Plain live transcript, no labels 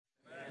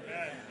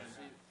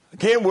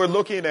Again, we're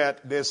looking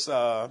at this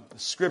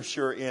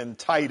scripture in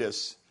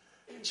Titus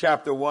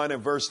chapter 1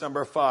 and verse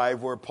number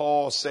 5, where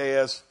Paul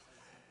says,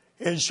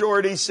 in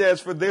short, he says,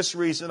 for this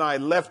reason I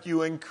left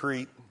you in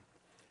Crete,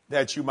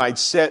 that you might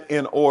set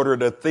in order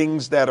the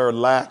things that are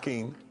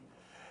lacking.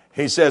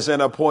 He says,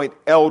 and appoint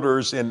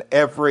elders in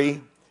every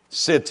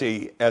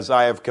city as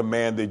I have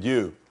commanded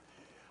you.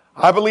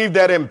 I believe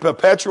that in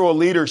perpetual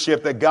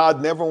leadership, that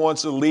God never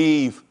wants to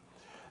leave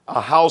a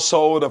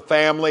household, a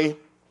family,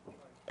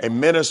 a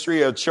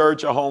ministry, a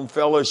church, a home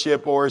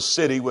fellowship, or a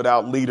city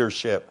without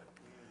leadership.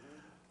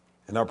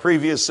 In our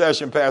previous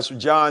session, Pastor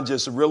John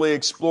just really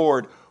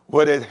explored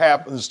what it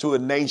happens to a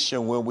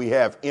nation when we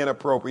have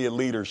inappropriate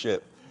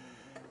leadership.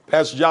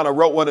 Pastor John, I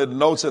wrote one of the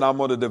notes that I'm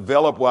going to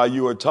develop while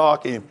you were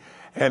talking,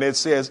 and it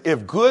says,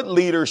 if good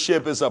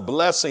leadership is a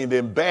blessing,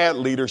 then bad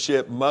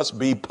leadership must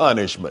be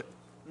punishment.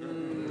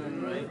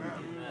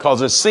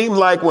 Because it seemed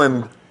like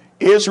when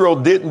Israel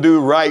didn't do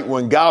right,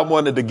 when God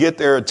wanted to get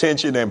their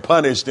attention and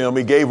punish them,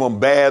 he gave them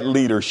bad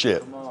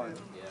leadership.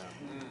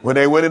 When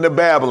they went into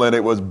Babylon,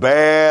 it was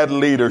bad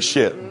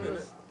leadership.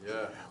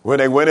 When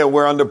they went and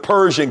were under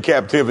Persian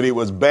captivity, it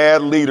was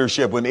bad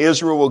leadership. When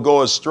Israel will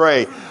go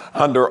astray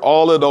under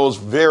all of those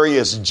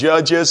various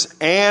judges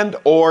and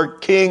or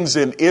kings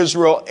in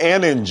Israel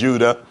and in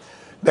Judah,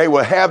 they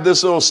will have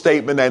this little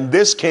statement, and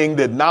this king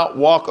did not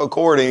walk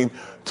according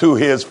to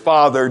his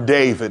father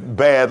David.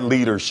 Bad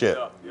leadership.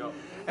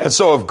 And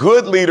so if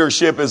good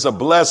leadership is a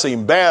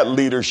blessing, bad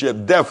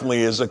leadership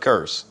definitely is a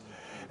curse.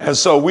 And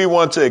so we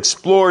want to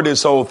explore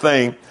this whole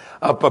thing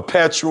of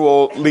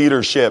perpetual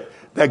leadership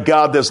that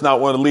God does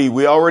not want to lead.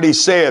 We already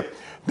said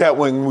that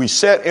when we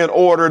set in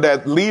order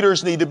that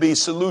leaders need to be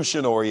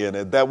solution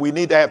oriented, that we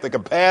need to have the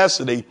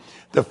capacity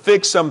to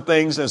fix some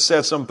things and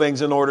set some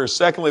things in order.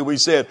 Secondly, we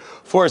said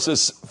for us to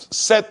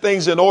set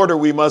things in order,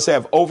 we must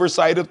have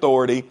oversight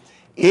authority,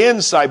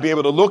 insight, be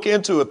able to look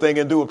into a thing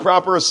and do a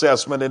proper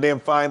assessment, and then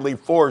finally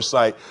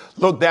foresight,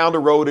 look down the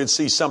road and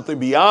see something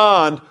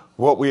beyond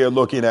what we are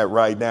looking at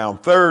right now.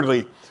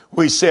 Thirdly,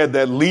 we said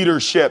that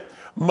leadership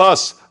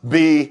must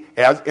be,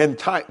 as in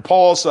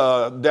Paul's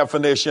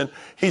definition,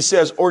 he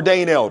says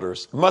ordain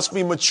elders, must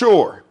be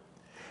mature.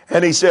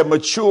 And he said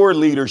mature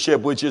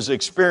leadership, which is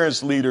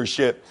experienced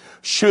leadership,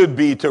 should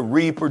be to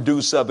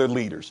reproduce other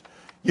leaders.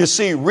 You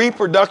see,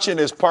 reproduction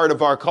is part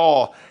of our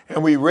call.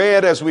 And we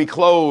read as we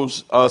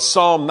close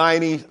Psalm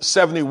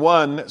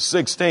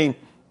 71:16,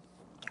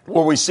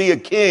 where we see a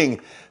king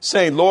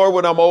saying, Lord,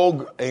 when I'm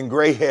old and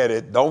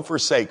gray-headed, don't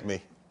forsake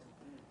me.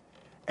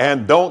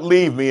 And don't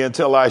leave me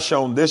until I've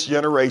shown this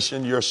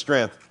generation your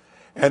strength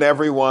and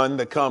everyone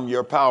to come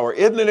your power.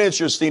 Isn't it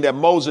interesting that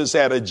Moses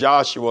had a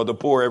Joshua to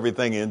pour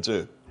everything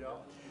into?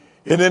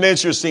 Isn't it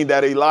interesting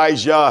that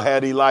Elijah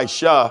had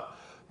Elisha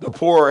to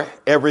pour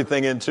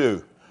everything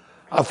into?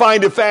 I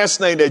find it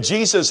fascinating that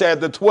Jesus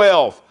had the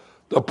 12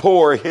 to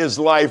pour his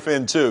life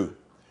into.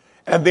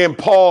 And then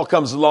Paul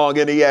comes along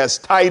and he has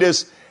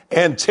Titus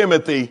and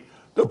Timothy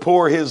to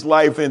pour his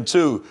life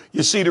into.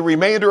 You see, the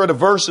remainder of the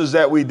verses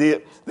that we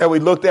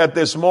looked at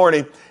this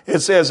morning,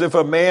 it says, if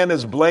a man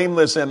is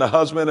blameless and a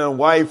husband and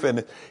wife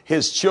and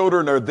his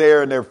children are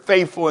there and they're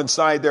faithful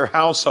inside their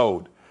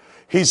household,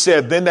 he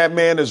said, then that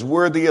man is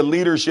worthy of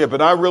leadership.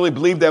 And I really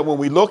believe that when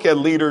we look at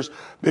leaders,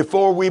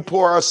 before we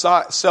pour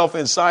ourselves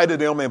inside of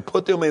them and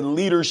put them in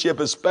leadership,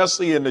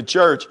 especially in the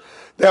church,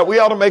 that we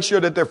ought to make sure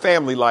that their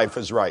family life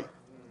is right.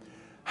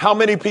 How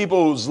many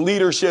people's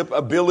leadership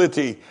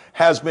ability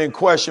has been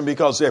questioned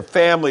because their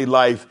family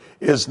life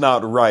is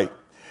not right?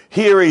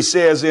 Here he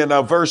says in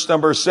verse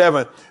number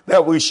 7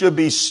 that we should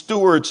be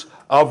stewards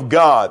of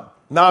God,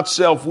 not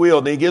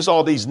self-willed. And he gives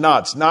all these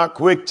nots: not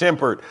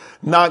quick-tempered,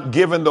 not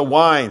given to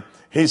wine.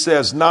 He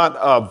says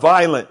not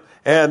violent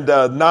and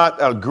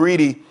not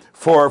greedy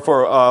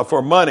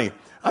for money.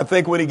 I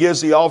think when he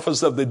gives the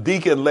office of the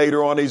deacon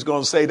later on, he's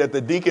going to say that the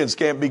deacons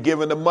can't be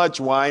given to much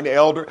wine,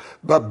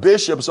 but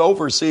bishops,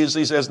 overseers,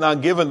 he says,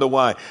 not given to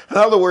wine. In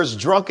other words,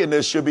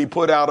 drunkenness should be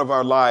put out of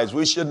our lives.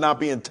 We should not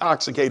be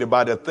intoxicated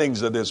by the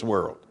things of this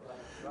world.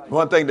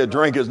 One thing to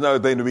drink is another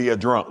thing to be a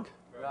drunk.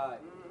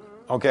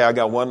 Okay, I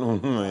got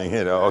one,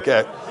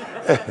 okay.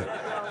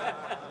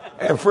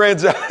 And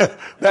friends,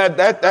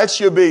 that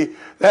should be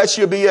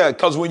it.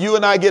 Because when you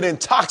and I get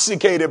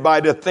intoxicated by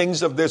the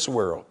things of this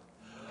world,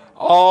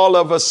 all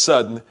of a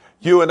sudden,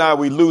 you and I,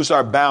 we lose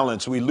our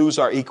balance, we lose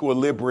our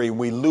equilibrium,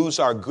 we lose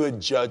our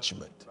good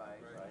judgment.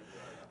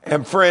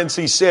 And friends,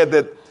 he said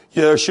that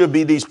there should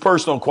be these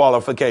personal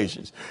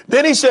qualifications.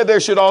 Then he said there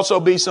should also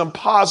be some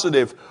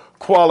positive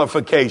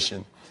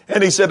qualification.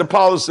 And he said the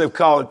positive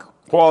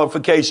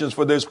qualifications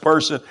for this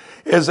person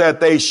is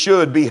that they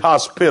should be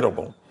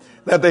hospitable,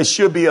 that they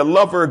should be a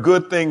lover of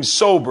good things,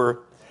 sober,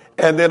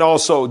 and then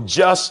also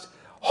just,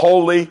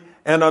 holy,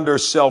 and under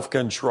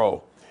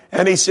self-control.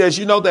 And he says,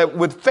 that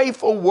with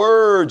faithful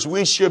words,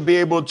 we should be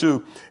able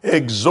to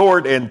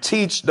exhort and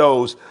teach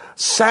those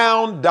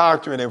sound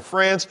doctrine. And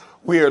friends,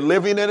 we are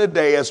living in a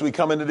day as we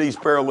come into these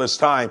perilous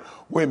times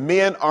when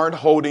men aren't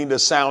holding the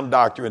sound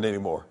doctrine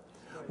anymore.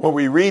 When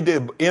we read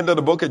the end of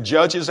the book of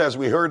Judges, as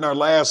we heard in our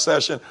last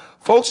session,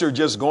 folks are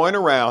just going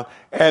around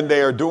and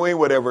they are doing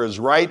whatever is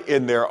right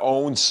in their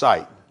own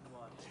sight.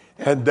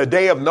 And the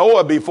day of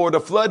Noah, before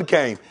the flood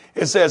came,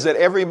 it says that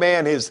every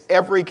man, his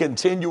every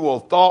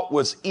continual thought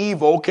was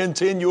evil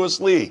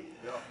continuously.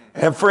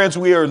 And friends,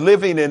 we are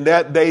living in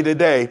that day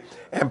today.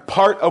 And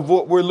part of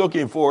what we're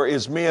looking for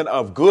is men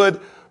of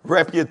good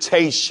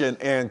reputation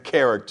and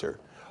character.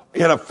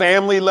 In a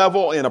family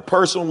level, in a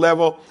personal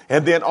level,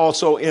 and then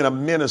also in a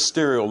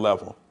ministerial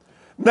level.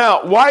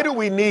 Now, why do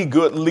we need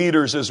good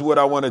leaders is what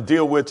I want to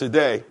deal with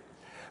today.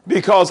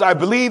 Because I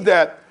believe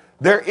that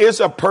there is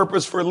a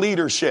purpose for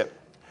leadership.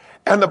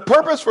 And the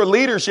purpose for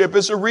leadership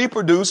is to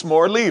reproduce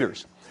more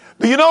leaders.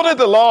 Do you know that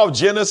the law of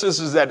Genesis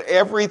is that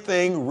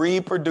everything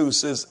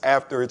reproduces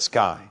after its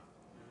kind?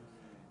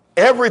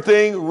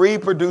 Everything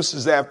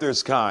reproduces after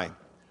its kind.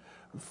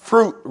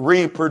 Fruit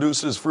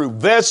reproduces fruit.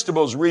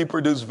 Vegetables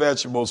reproduce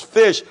vegetables.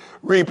 Fish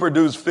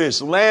reproduce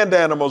fish. Land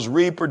animals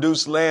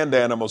reproduce land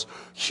animals.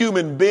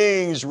 Human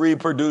beings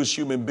reproduce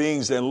human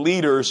beings. And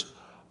leaders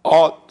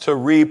ought to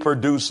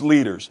reproduce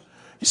leaders.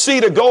 You see,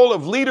 the goal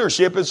of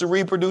leadership is to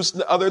reproduce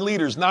other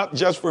leaders, not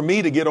just for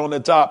me to get on the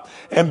top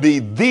and be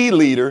the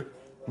leader,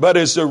 but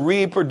it's to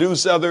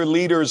reproduce other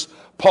leaders.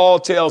 Paul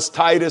tells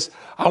Titus,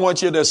 I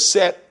want you to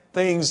set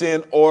things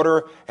in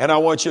order, and I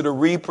want you to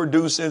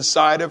reproduce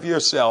inside of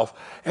yourself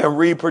and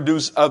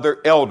reproduce other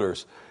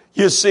elders.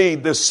 You see,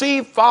 the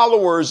seed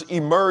followers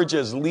emerge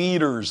as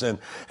leaders and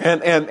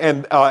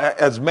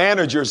as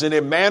managers, and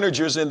then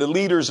managers into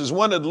leaders is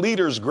one of the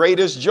leaders'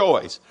 greatest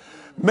joys.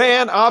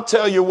 Man, I'll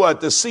tell you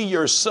what, to see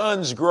your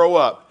sons grow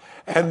up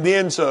and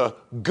then to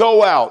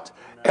go out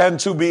and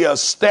to be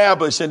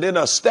established and then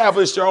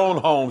establish their own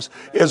homes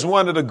is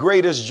one of the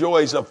greatest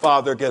joys a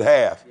father could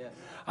have.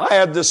 I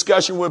had a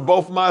discussion with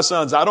both my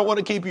sons. I don't want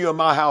to keep you in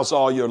my house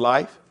all your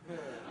life.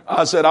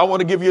 I said, I want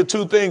to give you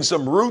two things,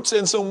 some roots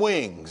and some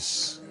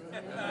wings.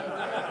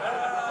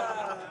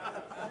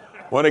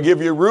 Want to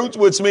give you roots,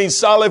 which means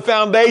solid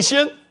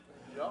foundation.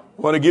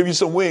 Want to give you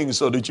some wings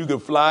so that you can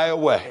fly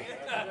away.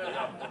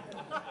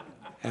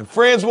 And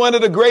friends, one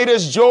of the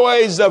greatest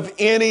joys of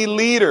any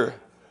leader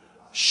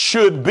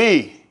should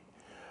be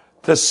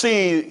to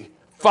see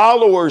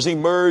followers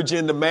emerge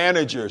into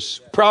managers,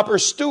 proper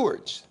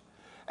stewards,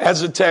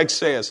 as the text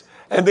says,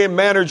 and then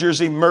managers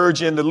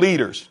emerge into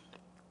leaders.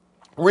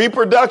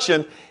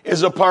 Reproduction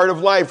is a part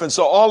of life, and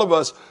so all of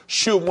us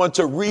should want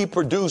to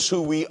reproduce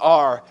who we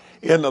are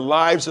in the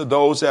lives of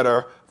those that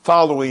are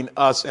following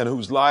us and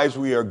whose lives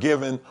we are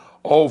given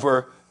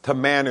over to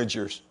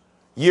managers.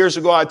 Years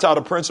ago, I taught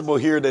a principle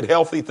here that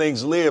healthy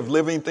things live,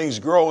 living things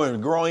grow,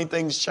 and growing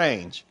things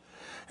change.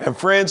 And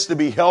friends, to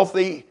be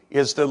healthy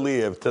is to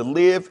live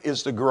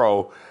is to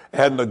grow,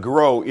 and to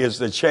grow is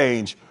to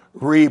change.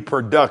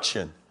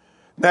 Reproduction.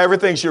 Now,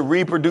 everything should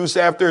reproduce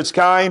after its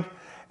kind,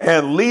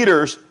 and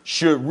leaders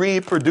should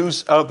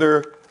reproduce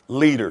other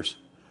leaders.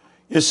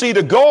 You see,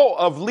 the goal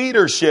of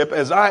leadership,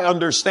 as I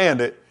understand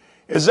it,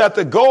 is that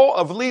the goal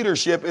of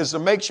leadership is to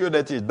make sure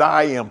that you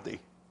die empty.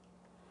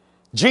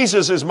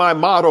 Jesus is my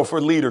model for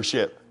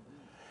leadership.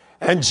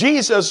 And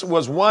Jesus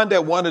was one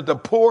that wanted to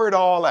pour it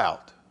all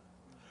out.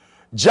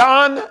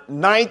 John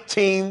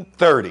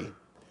 19:30.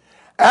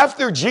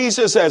 After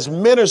Jesus has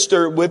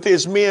ministered with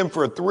his men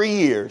for 3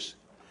 years,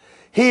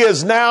 he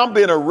has now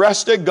been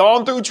arrested,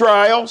 gone through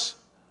trials,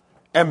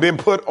 and been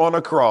put on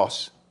a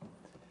cross.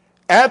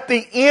 At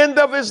the end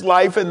of his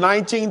life in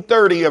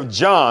 19:30 of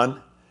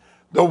John,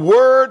 the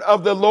word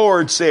of the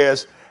Lord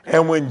says,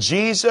 and when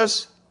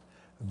Jesus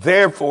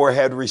therefore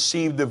had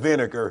received the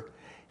vinegar,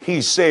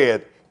 he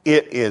said,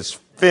 it is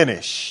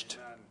finished.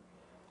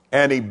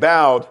 And he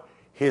bowed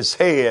his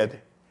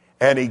head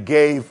and he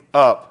gave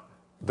up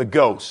the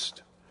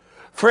ghost.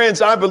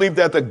 Friends, I believe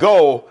that the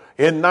goal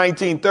in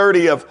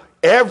 1930 of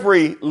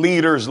every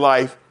leader's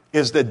life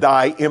is to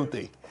die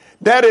empty.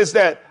 That is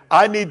that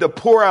I need to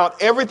pour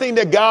out everything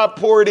that God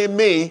poured in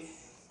me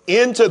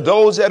into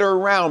those that are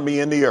around me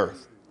in the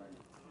earth.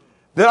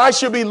 That I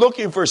should be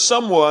looking for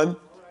someone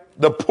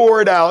to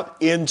pour it out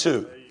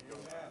into.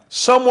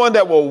 Someone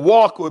that will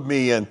walk with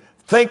me and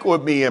think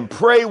with me and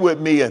pray with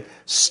me and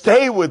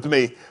stay with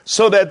me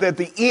so that at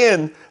the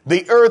end,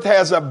 the earth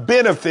has a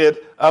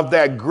benefit of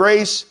that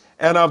grace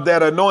and of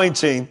that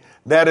anointing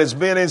that has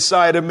been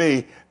inside of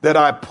me that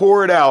I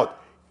pour it out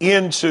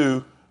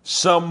into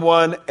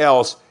someone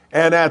else.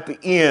 And at the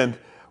end,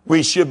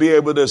 we should be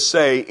able to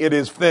say it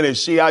is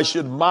finished. See, I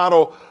should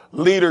model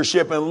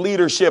leadership, and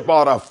leadership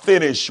ought to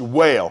finish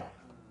well.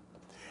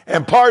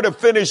 And part of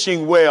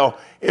finishing well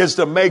is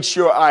to make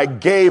sure I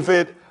gave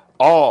it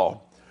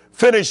all.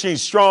 Finishing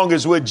strong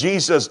is what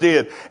Jesus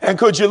did. And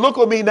could you look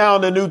with me now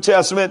in the New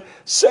Testament,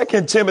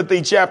 2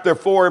 Timothy chapter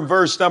 4 and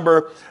verse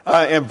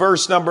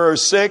number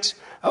 6,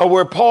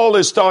 where Paul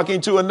is talking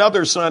to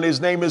another son.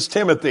 His name is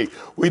Timothy.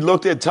 We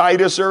looked at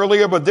Titus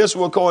earlier, but this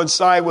will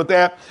coincide with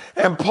that.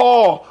 And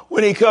Paul,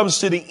 when he comes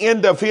to the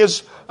end of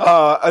his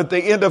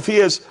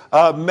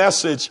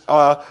message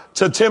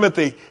to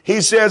Timothy,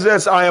 he says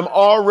this, I am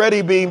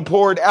already being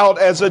poured out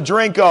as a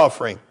drink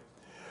offering.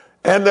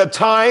 and the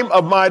time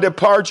of my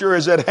departure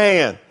is at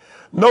hand.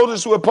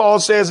 Notice what Paul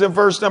says in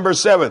verse number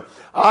 7.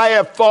 I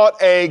have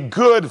fought a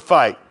good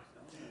fight.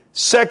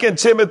 2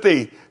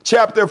 Timothy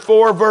chapter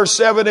 4, verse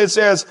 7, it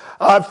says,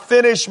 I've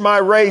finished my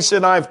race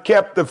and I've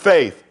kept the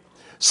faith.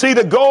 See,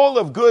 the goal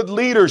of good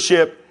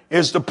leadership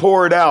is to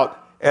pour it out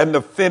and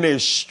to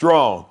finish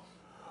strong.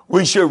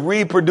 We should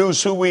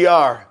reproduce who we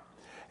are,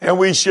 and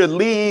we should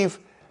leave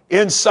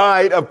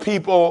inside of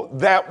people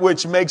that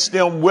which makes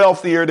them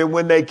wealthier than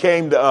when they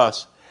came to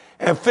us.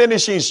 And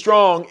finishing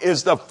strong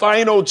is the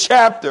final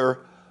chapter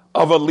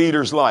of a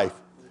leader's life.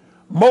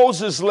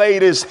 Moses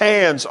laid his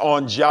hands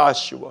on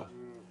Joshua.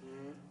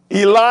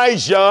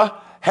 Elijah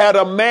had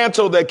a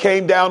mantle that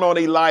came down on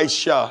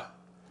Elisha.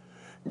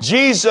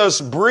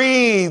 Jesus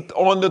breathed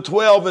on the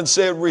 12 and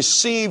said,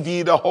 receive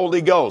ye the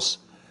Holy Ghost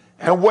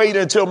and wait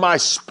until my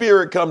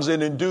spirit comes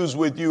and endues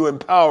with you in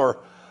power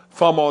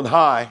from on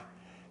high.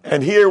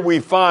 And here we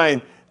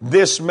find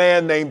this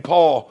man named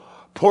Paul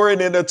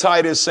pouring into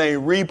Titus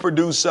saying,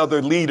 reproduce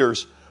other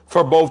leaders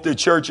for both the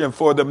church and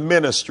for the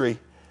ministry.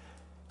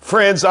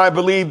 Friends, I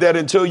believe that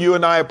until you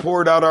and I have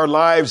poured out our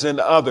lives and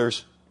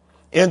others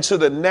into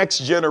the next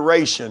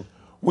generation,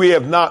 we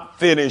have not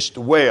finished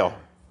well.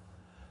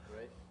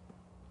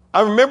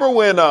 I remember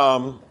when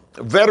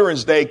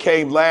Veterans Day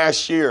came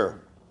last year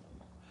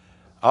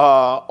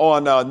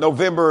on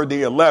November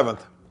the 11th.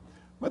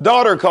 My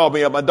daughter called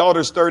me up. My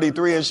daughter's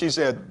 33, and she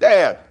said,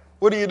 Dad,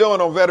 what are you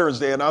doing on Veterans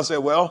Day? And I said,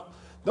 well,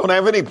 don't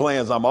have any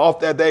plans. I'm off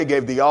that day,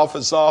 gave the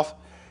office off.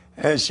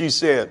 And she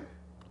said,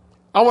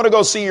 I want to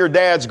go see your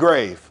dad's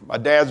grave. My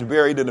dad's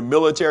buried in the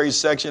military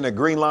section at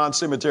Green Lawn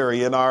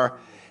Cemetery in our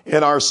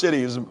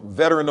city. He's a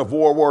veteran of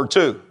World War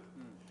II.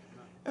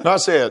 And I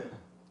said,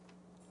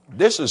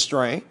 this is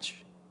strange.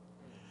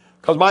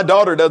 Because my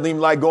daughter doesn't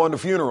even like going to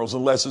funerals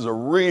unless it's a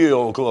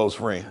real close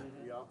friend.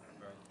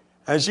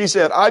 And she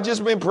said, I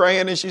just been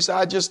praying. And she said,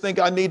 I just think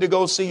I need to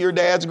go see your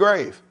dad's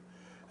grave.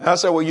 And I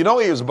said, well, you know,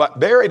 he was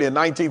buried in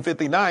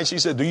 1959. She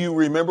said, do you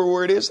remember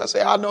where it is? I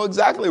said, I know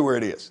exactly where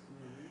it is.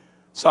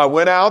 So I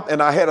went out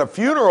and I had a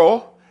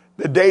funeral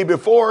the day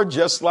before,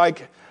 just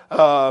like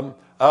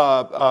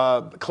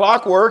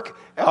clockwork.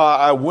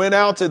 I went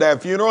out to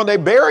that funeral and they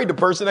buried the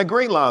person at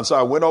Green Lawn. So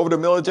I went over to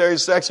the military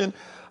section.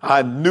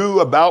 I knew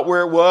about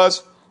where it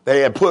was.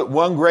 They had put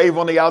one grave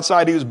on the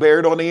outside. He was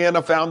buried on the end.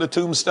 I found a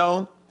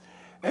tombstone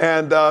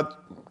and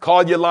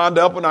called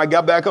Yolanda up when I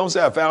got back home.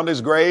 Said, I found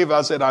his grave.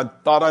 I said, I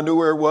thought I knew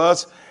where it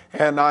was.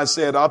 And I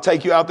said, I'll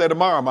take you out there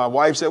tomorrow. My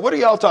wife said, what are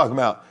y'all talking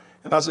about?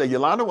 And I said,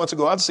 Yolanda wants to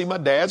go out and see my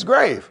dad's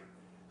grave.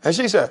 And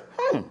she said,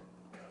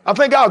 I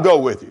think I'll go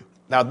with you.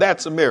 Now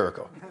that's a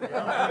miracle.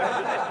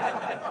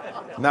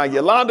 Now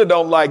Yolanda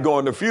don't like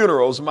going to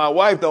funerals. My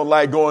wife don't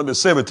like going to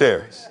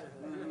cemeteries.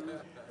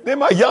 Then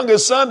my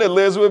youngest son that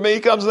lives with me, he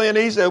comes in and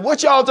he said,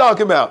 what y'all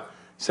talking about?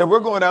 He said, we're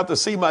going out to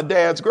see my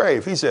dad's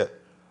grave. He said,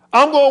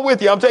 I'm going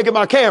with you. I'm taking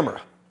my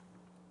camera.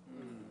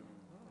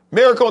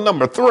 Miracle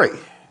number 3.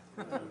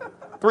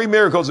 3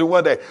 miracles in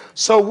one day.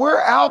 So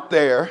we're out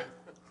there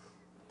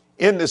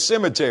in the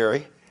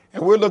cemetery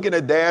and we're looking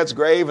at dad's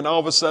grave, and all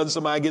of a sudden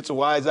somebody gets a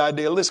wise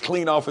idea. Let's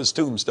clean off his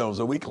tombstone.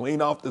 So we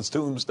clean off this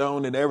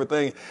tombstone and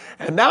everything.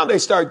 And now they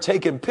start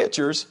taking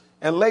pictures.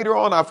 And later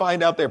on, I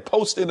find out they're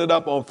posting it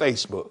up on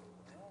Facebook.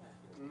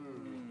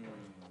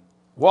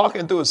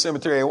 Walking through a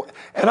cemetery.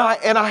 And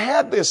I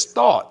had this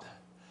thought.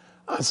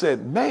 I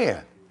said,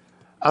 man,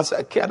 I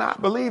said, can I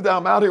believe that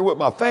I'm out here with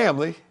my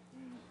family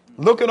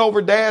looking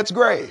over dad's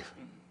grave?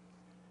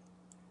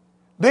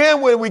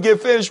 Then when we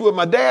get finished with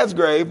my dad's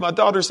grave, my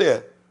daughter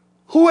said,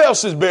 who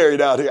else is buried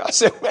out here? I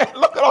said, man,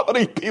 look at all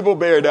these people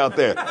buried out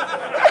there.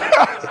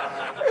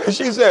 And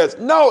she says,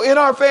 no, in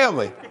our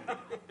family.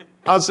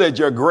 I said,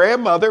 your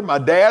grandmother, my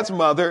dad's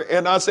mother,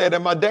 and I said,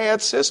 and my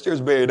dad's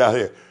sister's buried out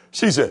here.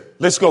 She said,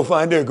 let's go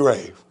find their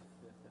grave.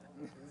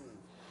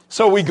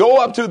 So we go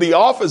up to the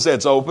office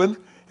that's open,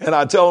 and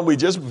I tell them we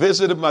just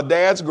visited my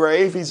dad's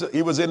grave.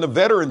 He was in the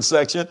veterans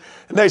section.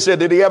 And they said,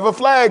 did he have a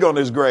flag on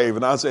his grave?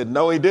 And I said,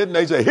 no, he didn't.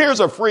 They said, here's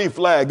a free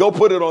flag. Go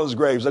put it on his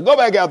grave. So go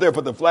back out there,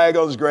 put the flag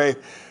on his grave.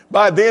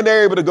 By then,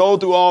 they're able to go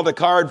through all the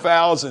card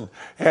files. And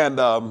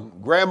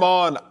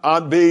Grandma and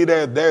Aunt B,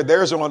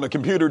 theirs on the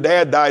computer.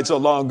 Dad died so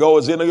long ago.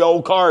 It's in the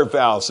old card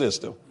file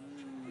system.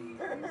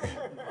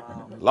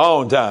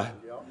 Long time.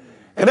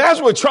 And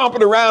as we're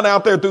tromping around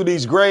out there through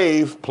these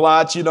grave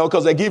plots,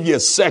 because they give you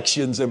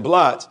sections and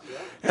plots.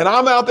 And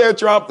I'm out there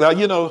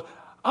tromping,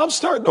 I'm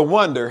starting to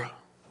wonder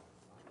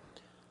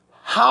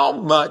how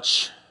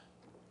much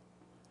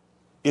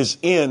is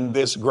in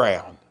this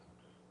ground.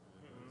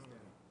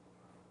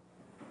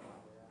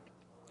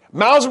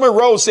 Miles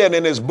Monroe said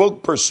in his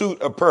book,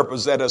 Pursuit of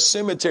Purpose, that a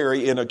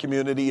cemetery in a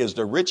community is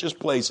the richest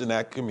place in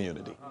that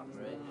community.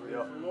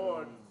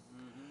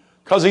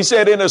 Because he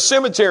said in a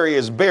cemetery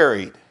is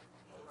buried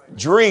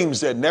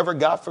dreams that never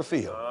got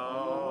fulfilled.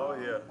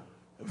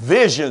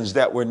 Visions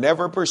that were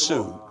never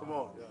pursued.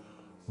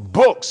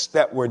 Books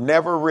that were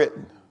never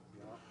written.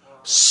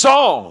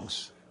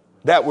 Songs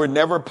that were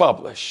never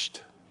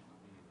published.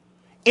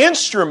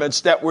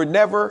 Instruments that were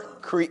never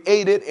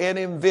created and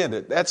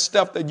invented. That's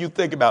stuff that you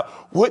think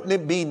about. Wouldn't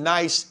it be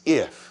nice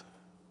if?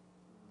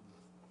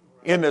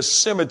 In the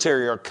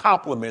cemetery are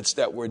compliments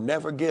that were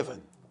never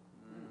given.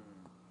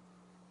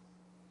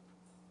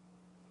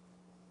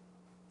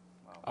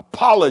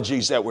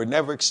 Apologies that were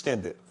never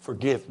extended.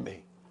 Forgive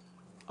me.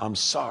 I'm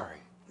sorry.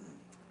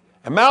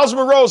 And Miles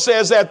Monroe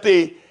says that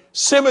the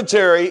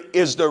cemetery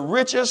is the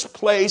richest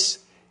place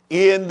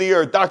in the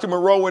earth. Dr.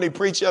 Monroe, when he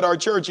preached at our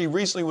church, he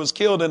recently was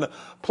killed in a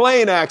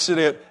plane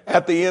accident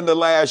at the end of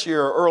last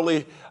year or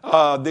early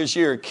this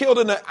year. Killed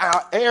in an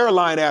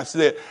airline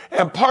accident.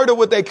 And part of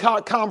what they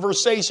caught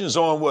conversations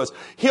on was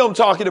him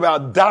talking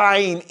about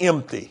dying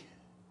empty.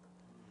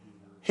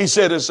 He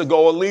said it's a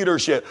goal of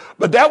leadership.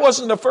 But that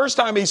wasn't the first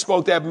time he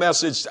spoke that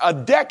message. A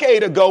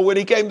decade ago when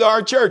he came to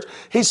our church,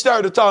 he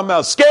started talking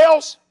about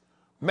scales.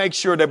 Make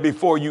sure that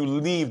before you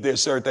leave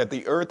this earth, that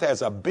the earth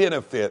has a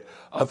benefit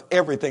of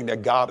everything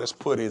that God has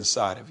put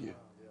inside of you.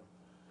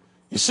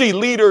 You see,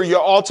 leader,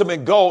 your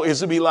ultimate goal is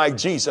to be like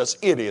Jesus.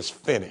 It is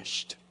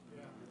finished.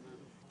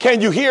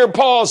 Can you hear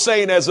Paul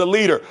saying as a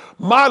leader,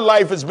 my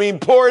life is being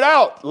poured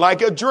out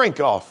like a drink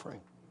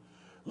offering.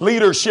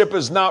 Leadership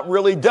is not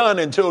really done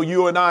until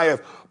you and I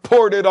have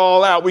poured it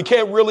all out. We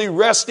can't really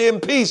rest in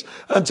peace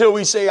until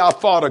we say, I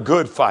fought a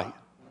good fight.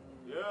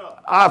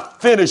 I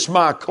finished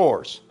my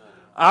course.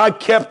 I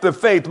kept the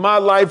faith. My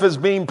life is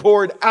being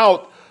poured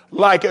out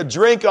like a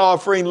drink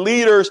offering.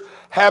 Leaders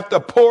have to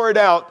pour it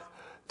out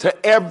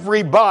to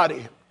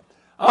everybody.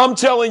 I'm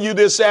telling you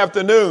this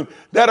afternoon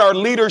that our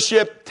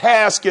leadership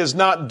task is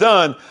not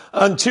done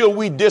until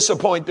we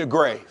disappoint the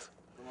grave.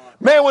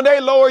 Man, when they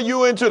lower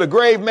you into the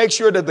grave, make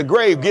sure that the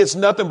grave gets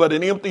nothing but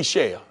an empty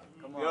shell.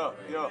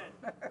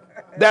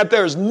 That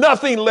there's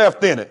nothing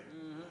left in it.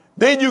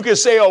 Then you can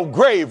say, oh,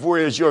 grave,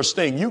 where is your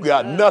sting? You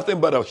got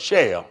nothing but a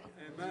shell.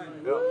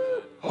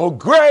 Oh,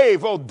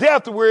 grave, oh,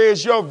 death, where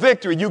is your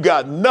victory? You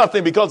got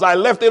nothing because I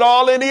left it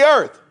all in the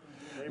earth.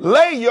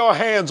 Lay your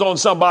hands on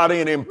somebody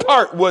and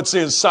impart what's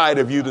inside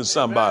of you to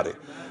somebody.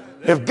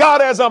 If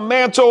God has a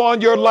mantle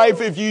on your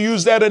life, if you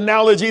use that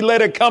analogy,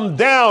 let it come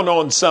down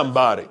on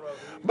somebody.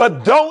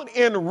 But don't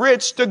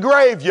enrich the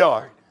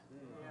graveyard.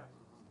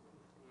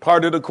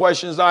 Part of the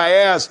questions I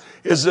ask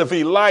is if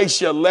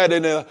Elisha let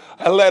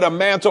a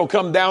mantle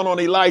come down on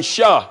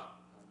Elisha.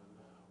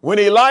 When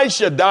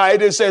Elisha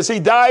died, it says he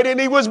died and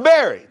he was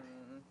buried.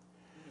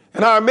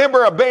 And I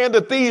remember a band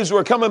of thieves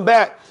were coming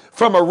back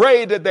from a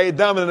raid that they had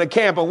done in the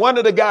camp. And one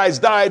of the guys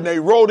died and they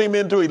rolled him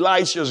into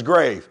Elisha's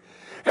grave.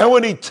 And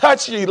when he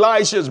touched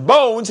Elisha's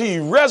bones, he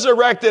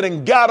resurrected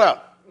and got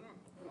up.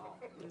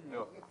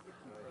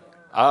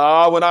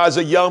 When I was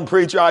a young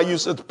preacher, I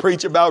used to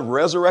preach about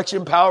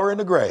resurrection power in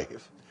the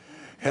grave.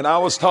 And I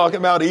was talking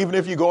about even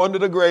if you go into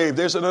the grave,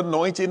 there's an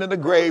anointing in the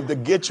grave to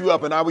get you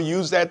up. And I would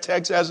use that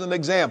text as an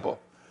example.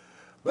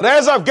 But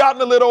as I've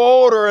gotten a little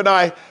older and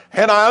I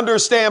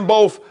understand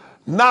both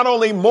not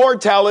only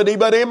mortality,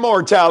 but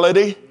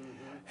immortality,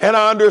 and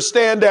I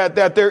understand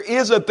that there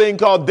is a thing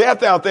called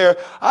death out there,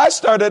 I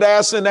started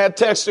asking that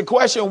text the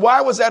question,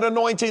 why was that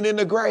anointing in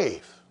the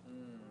grave?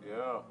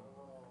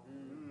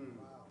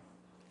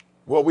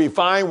 What we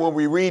find when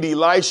we read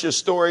Elisha's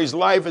story's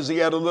life is he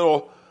had a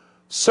little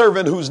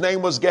servant whose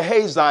name was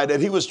Gehazi that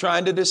he was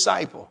trying to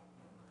disciple.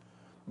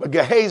 But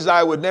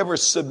Gehazi would never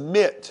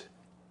submit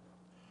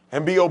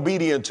and be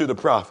obedient to the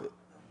prophet.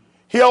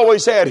 He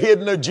always had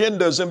hidden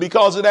agendas. And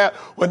because of that,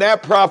 when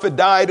that prophet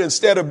died,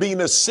 instead of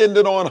being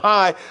ascended on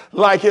high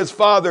like his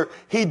father,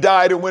 he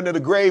died and went to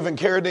the grave and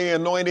carried the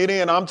anointed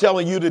in. I'm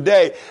telling you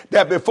today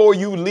that before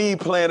you leave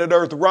planet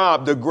Earth,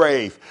 rob the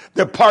grave.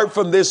 Depart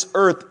from this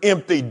earth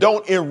empty.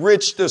 Don't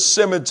enrich the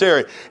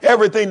cemetery.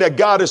 Everything that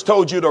God has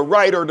told you to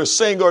write or to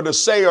sing or to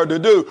say or to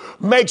do,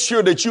 make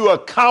sure that you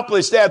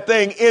accomplish that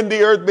thing in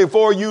the earth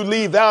before you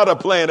leave out of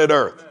planet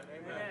Earth.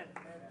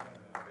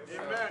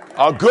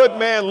 A good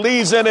man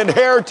leaves an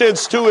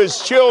inheritance to his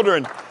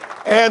children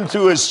and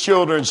to his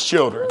children's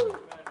children.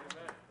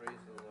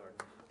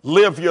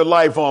 Live your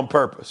life on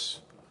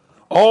purpose.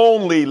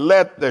 Only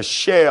let the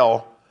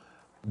shell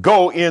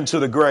go into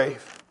the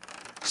grave.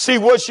 See,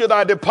 what should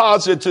I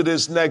deposit to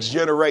this next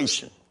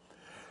generation?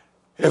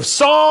 If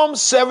Psalm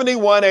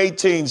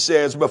 71:18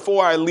 says,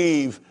 before I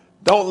leave,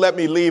 don't let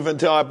me leave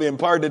until I've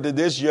imparted to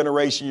this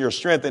generation your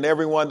strength and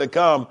everyone to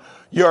come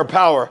your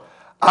power.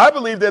 I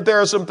believe that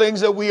there are some things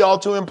that we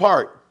ought to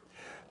impart.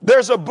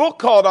 There's a book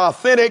called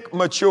Authentic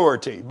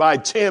Maturity by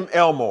Tim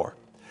Elmore.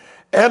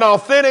 And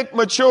authentic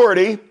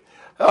maturity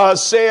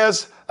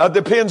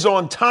depends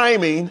on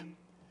timing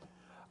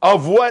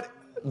of what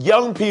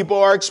young people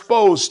are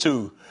exposed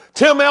to.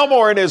 Tim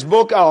Elmore in his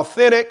book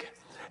Authentic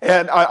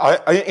and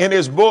in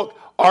his book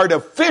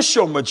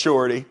Artificial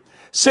Maturity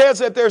says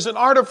that there's an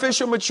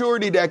artificial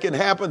maturity that can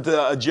happen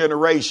to a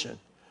generation.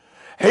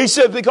 He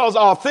said because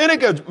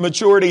authentic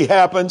maturity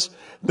happens,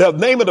 the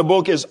name of the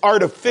book is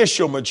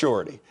Artificial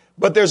Maturity.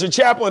 But there's a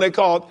chapter in it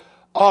called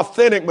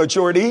Authentic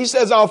Maturity. He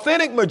says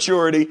authentic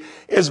maturity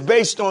is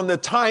based on the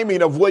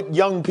timing of what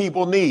young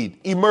people need,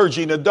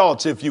 emerging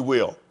adults, if you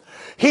will.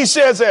 He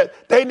says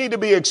that they need to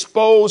be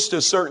exposed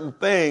to certain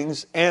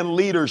things and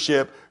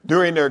leadership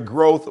during their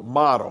growth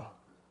model.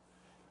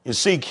 You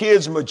see,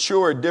 kids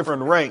mature at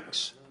different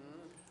ranks,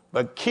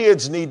 but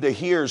kids need to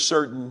hear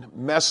certain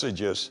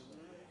messages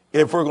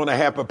if we're going to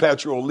have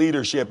perpetual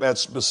leadership at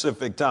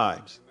specific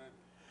times.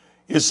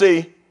 You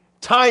see,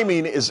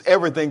 timing is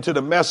everything to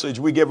the message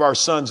we give our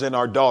sons and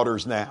our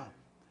daughters now.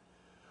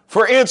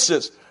 For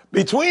instance,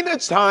 between the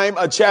time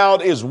a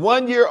child is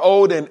 1 year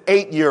old and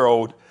 8 year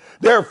old,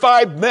 there are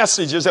 5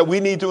 messages that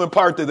we need to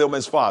impart to them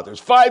as fathers.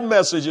 5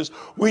 messages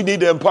we need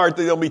to impart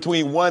to them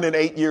between 1 and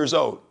 8 years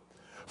old.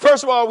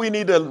 First of all, we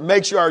need to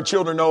make sure our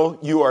children know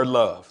you are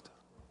loved.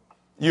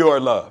 You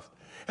are loved.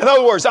 In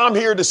other words, I'm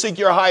here to seek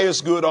your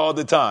highest good all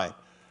the time,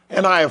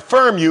 and I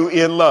affirm you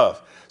in love.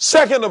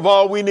 Second of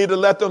all, we need to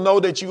let them know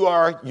that you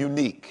are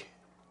unique.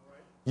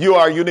 You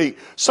are unique.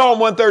 Psalm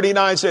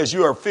 139 says,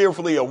 you are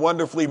fearfully and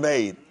wonderfully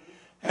made,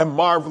 and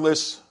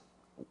marvelous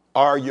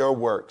are your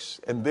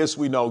works. And this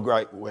we know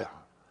right well.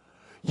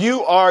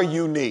 You are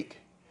unique.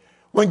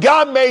 When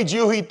God made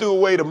you, he threw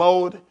away the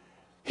mold.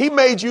 He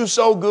made you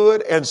so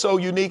good and so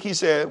unique. He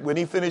said, when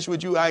he finished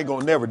with you, I ain't going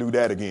to never do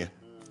that again.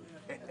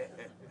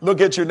 Look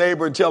at your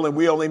neighbor and tell him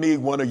we only need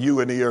one of you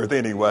in the earth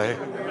anyway.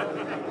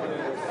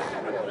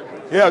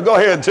 Yeah, go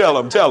ahead and tell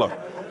him.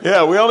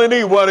 Yeah, we only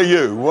need one of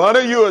you. One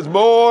of you is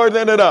more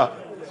than enough.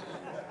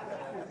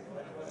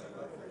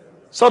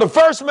 So the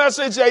first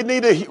message they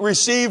need to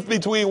receive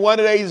between 1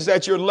 and 8 is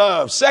that you're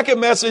loved. Second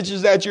message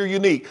is that you're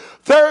unique.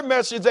 Third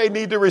message they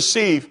need to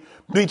receive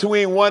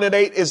between 1 and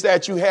 8 is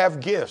that you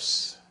have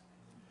gifts.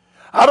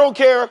 I don't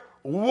care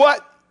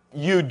what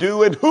you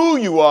do and who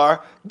you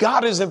are,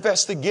 God has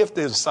invested gift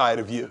inside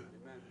of you.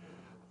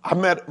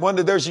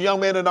 There's a young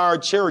man in our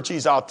church,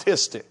 he's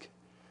autistic.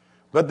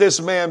 But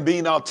this man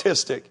being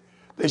autistic,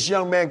 this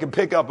young man can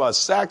pick up a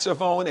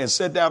saxophone and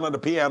sit down on the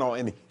piano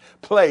and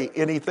play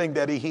anything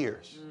that he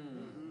hears.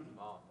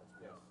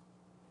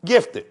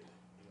 Gifted.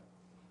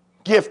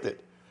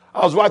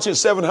 I was watching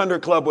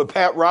 700 Club with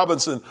Pat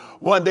Robinson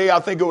one day. I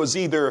think it was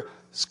either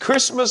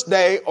Christmas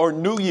Day or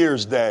New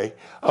Year's Day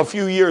a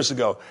few years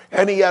ago.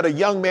 And he had a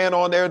young man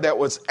on there that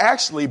was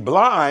actually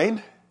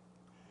blind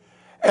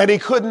and he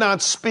could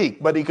not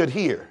speak, but he could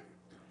hear.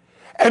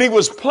 And he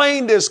was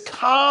playing this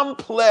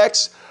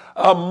complex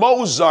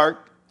Mozart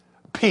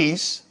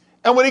piece.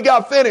 And when he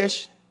got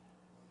finished,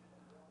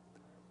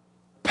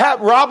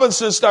 Pat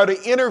Robinson started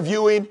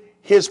interviewing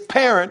his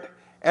parent.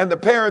 And the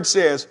parent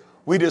says,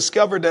 we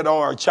discovered that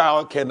our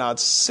child cannot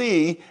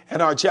see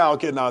and our child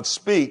cannot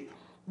speak.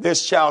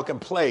 This child can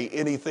play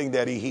anything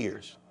that he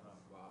hears.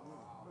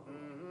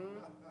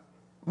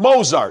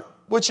 Mozart,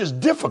 which is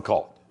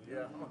difficult,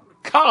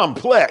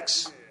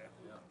 complex.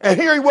 And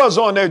here he was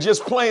on there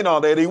just playing all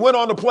that. He went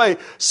on to play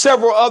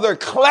several other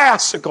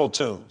classical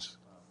tunes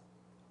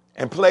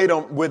and played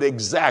them with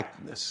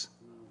exactness.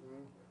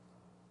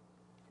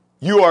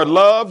 You are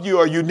loved. You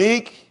are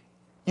unique.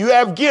 You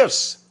have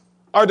gifts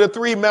are the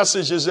 3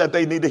 messages that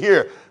they need to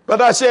hear.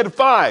 But I said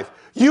 5.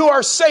 You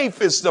are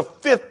safe is the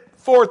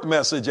 4th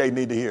message they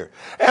need to hear.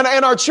 And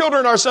our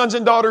children, our sons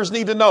and daughters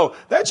need to know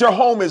that your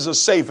home is a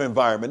safe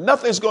environment.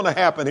 Nothing's going to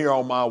happen here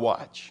on my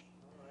watch.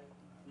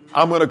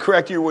 I'm going to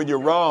correct you when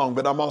you're wrong,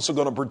 but I'm also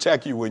going to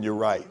protect you when you're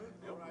right.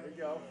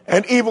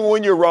 And even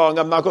when you're wrong,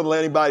 I'm not going to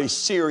let anybody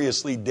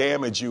seriously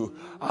damage you.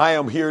 I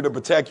am here to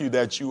protect you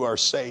that you are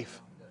safe.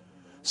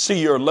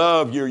 See, you're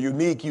loved, you're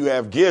unique, you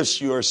have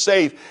gifts, you are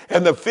safe.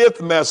 And the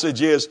 5th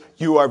message is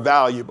you are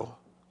valuable.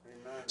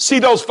 Amen. See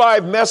those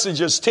 5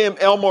 messages Tim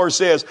Elmore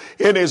says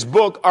in his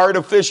book,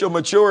 Artificial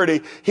Maturity.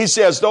 He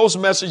says those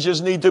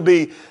messages need to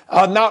be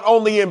not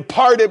only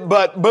imparted,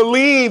 but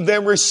believed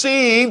and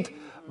received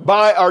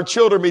by our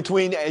children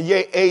between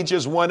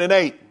ages 1 and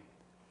 8.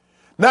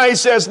 Now he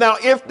says, now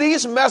if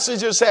these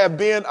messages have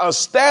been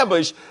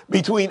established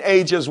between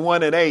ages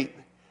 1 and 8,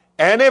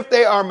 and if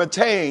they are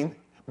maintained,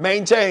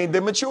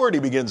 then maturity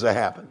begins to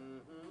happen.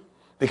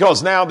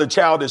 Because now the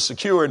child is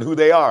secure in who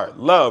they are.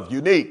 Loved,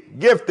 unique,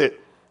 gifted,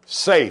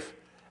 safe,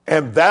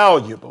 and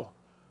valuable.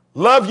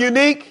 Loved,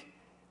 unique,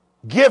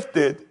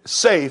 gifted,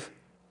 safe,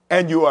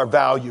 and you are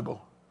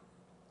valuable.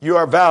 You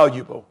are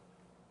valuable.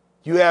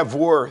 You have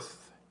worth.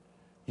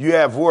 You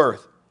have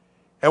worth.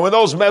 And when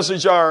those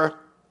messages are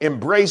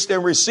embraced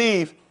and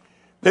received,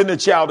 then the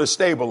child is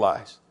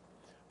stabilized.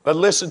 But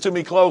listen to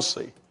me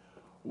closely.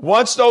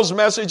 Once those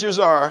messages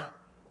are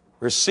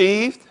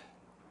received,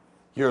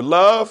 you're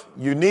loved,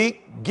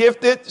 unique,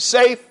 gifted,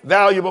 safe,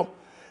 valuable.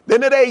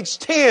 Then at age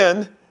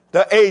 10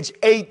 to age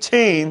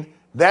 18,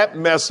 that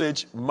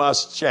message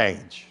must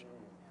change.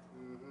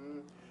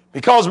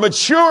 Because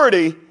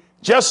maturity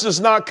just does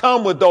not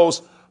come with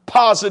those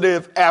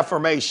positive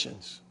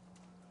affirmations.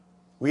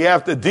 We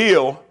have to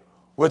deal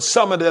with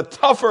some of the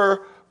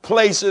tougher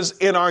places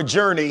in our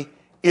journey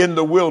in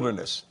the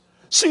wilderness.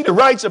 See, the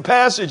rites of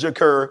passage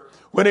occur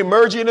when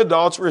emerging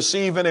adults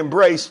receive and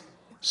embrace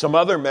some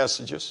other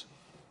messages.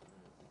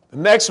 The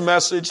next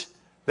message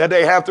that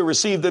they have to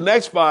receive, the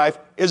next 5,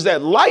 is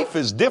that life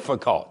is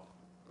difficult.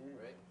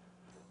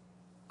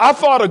 I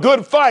fought a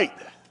good fight.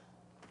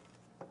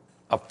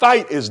 A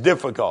fight is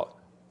difficult.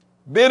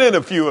 Been in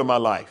a few in my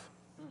life.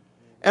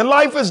 And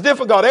life is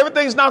difficult.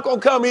 Everything's not going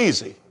to come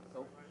easy.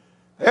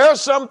 There are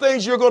some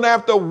things you're going to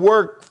have to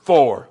work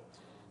for.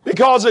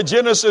 Because of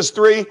Genesis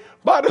 3,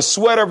 by the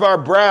sweat of our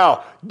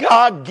brow,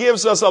 God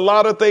gives us a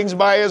lot of things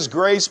by his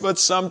grace, but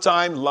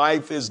sometimes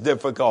life is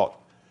difficult.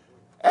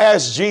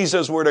 Ask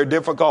Jesus were there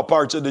difficult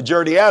parts of the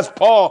journey. Ask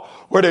Paul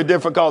were there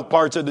difficult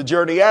parts of the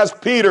journey.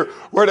 Ask Peter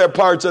were there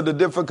parts of the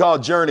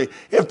difficult journey.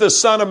 If the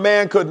Son of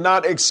Man could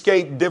not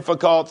escape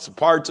difficult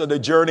parts of the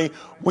journey,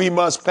 we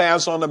must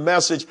pass on the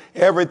message.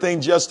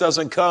 Everything just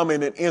doesn't come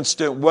in an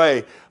instant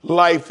way.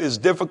 Life is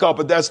difficult,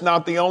 but that's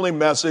not the only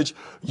message.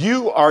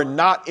 You are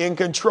not in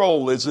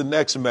control is the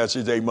next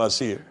message they must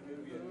hear.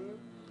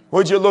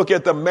 Would you look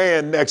at the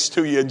man next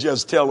to you and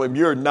just tell him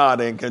you're not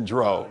in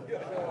control?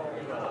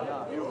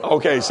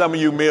 Okay, some of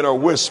you men are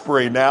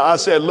whispering now. I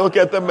said, look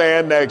at the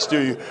man next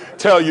to you.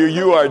 Tell you,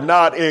 you are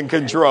not in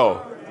control.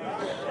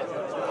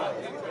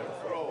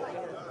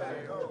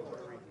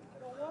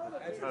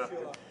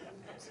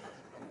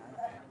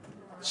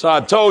 So I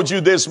told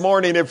you this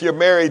morning, if you're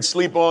married,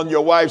 sleep on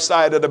your wife's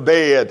side of the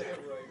bed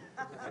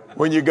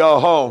when you go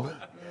home.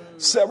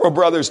 Several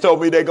brothers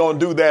told me they're going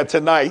to do that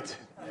tonight.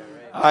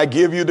 I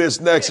give you this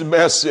next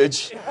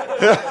message.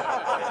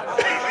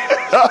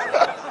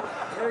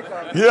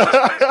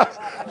 Yeah.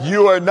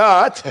 You are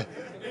not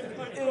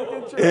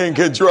in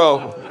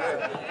control.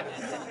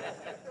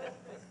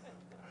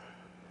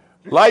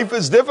 Life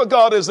is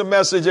difficult is a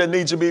message that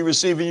needs to be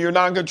received. You're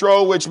not in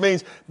control, which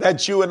means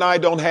that you and I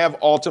don't have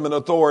ultimate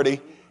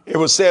authority. It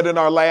was said in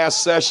our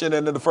last session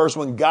and in the first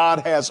one,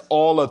 God has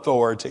all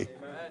authority.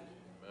 Amen.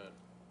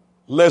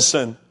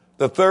 Listen,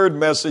 the third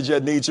message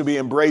that needs to be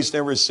embraced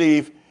and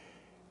received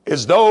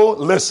is though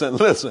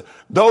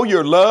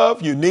you're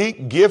loved,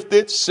 unique,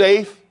 gifted,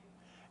 safe,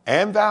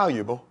 and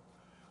valuable,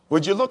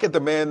 would you look at the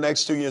man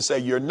next to you and say,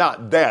 you're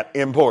not that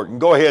important?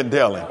 Go ahead and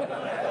tell him.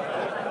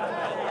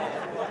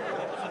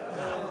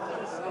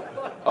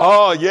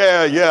 Oh,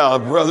 yeah,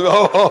 brother.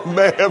 Oh,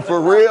 man, for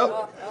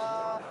real?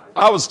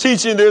 I was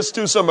teaching this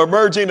to some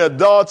emerging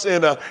adults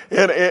in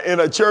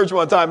a church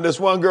one time. This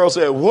one girl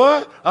said,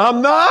 what?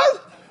 I'm not?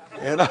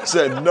 And I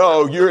said,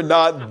 no, you're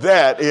not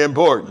that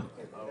important.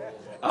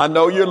 I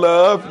know you're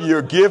loved,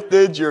 you're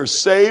gifted, you're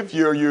safe,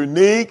 you're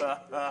unique,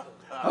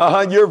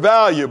 you're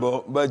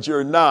valuable, but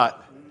you're not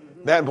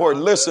that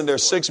important. Listen,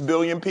 there's 6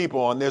 billion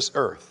people on this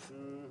earth.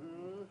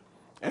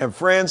 And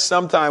friends,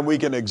 sometimes we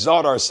can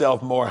exalt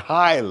ourselves more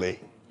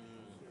highly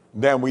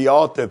than we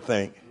ought to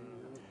think.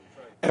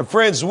 And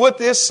friends, what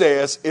this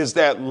says is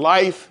that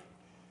life,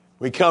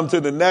 we come to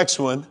the next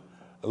one,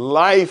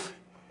 life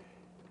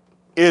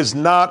is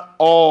not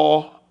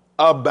all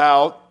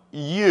about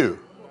you.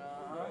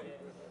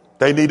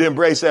 They need to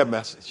embrace that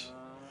message.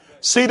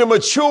 See, to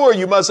mature,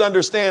 you must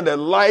understand that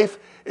life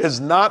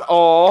is not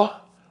all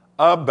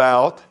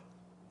about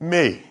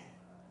me.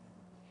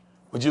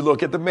 Would you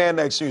look at the man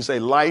next to you and say,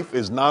 life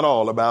is not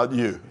all about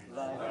you.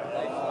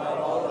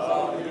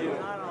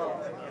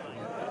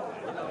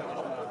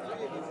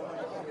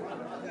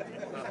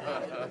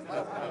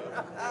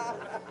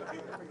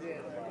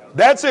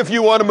 That's if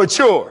you want to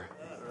mature.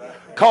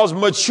 Because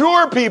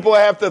mature people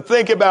have to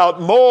think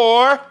about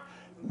more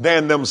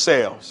than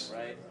themselves.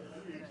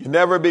 You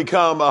never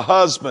become a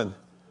husband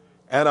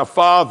and a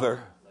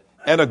father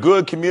and a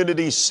good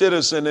community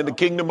citizen in the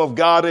kingdom of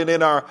God and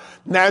in our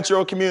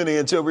natural community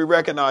until we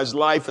recognize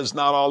life is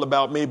not all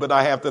about me, but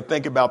I have to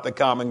think about the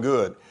common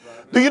good.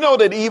 Do you know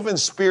that even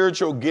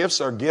spiritual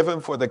gifts are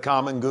given for the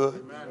common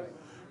good?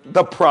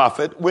 The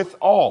prophet with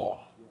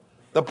all.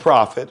 The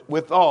prophet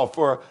with all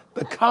for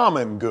the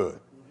common good.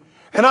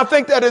 And I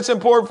think that it's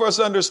important for us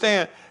to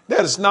understand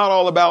that it's not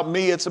all about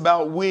me, it's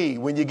about we.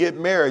 When you get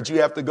married, you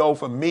have to go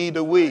from me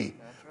to we,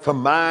 from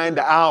mine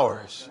to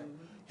ours.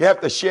 You have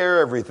to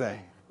share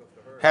everything.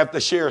 Have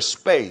to share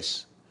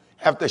space,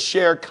 have to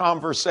share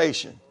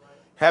conversation,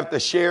 have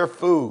to share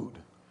food,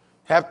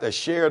 have to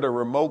share the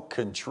remote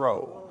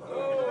control.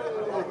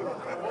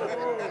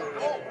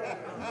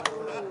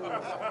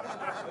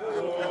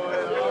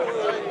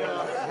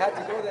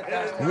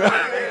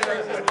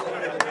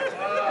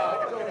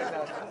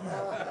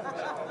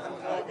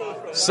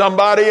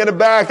 Somebody in the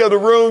back of the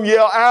room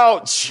yell,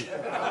 ouch.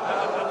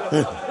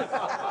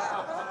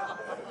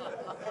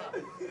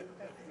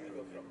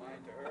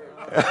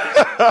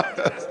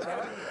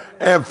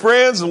 And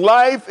friends,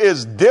 life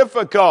is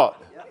difficult.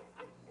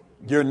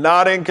 You're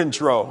not in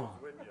control.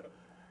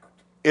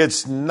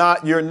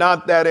 You're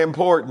not that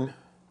important.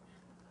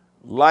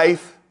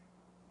 Life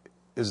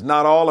is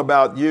not all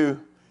about you.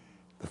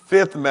 The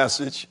fifth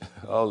message,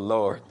 oh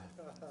Lord,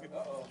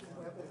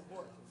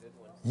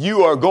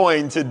 you are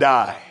going to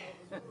die.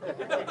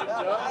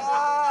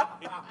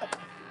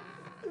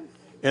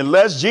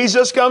 Unless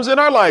Jesus comes in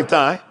our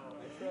lifetime,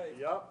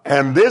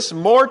 and this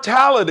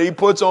mortality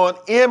puts on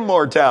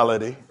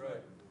immortality,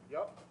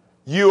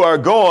 you are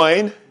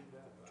going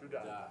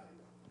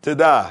to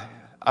die.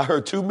 I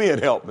heard 2 men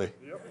help me.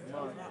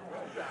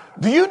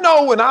 Do you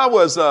know when I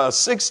was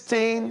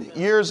 16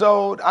 years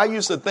old, I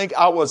used to think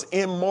I was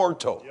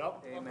immortal.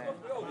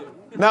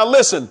 Now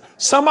listen,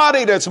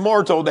 somebody that's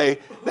mortal, they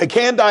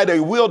can die, they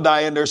will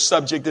die, and they're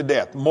subject to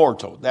death.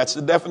 Mortal. That's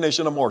the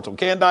definition of mortal.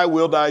 Can die,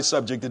 will die,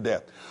 subject to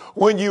death.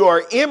 When you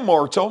are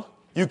immortal,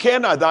 you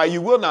cannot die,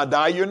 you will not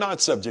die, you're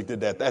not subject to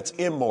death. That's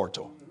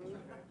immortal.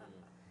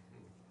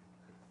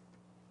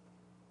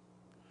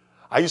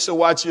 I used to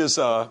watch this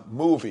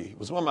movie. It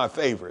was one of my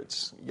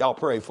favorites. Y'all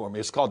pray for me.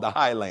 It's called The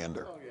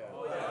Highlander.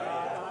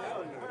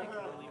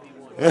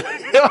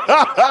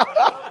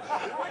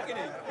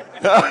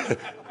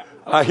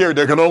 I hear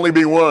there can only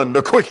be one,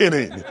 the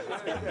quickening.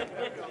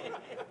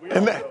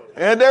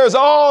 And there's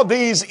all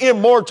these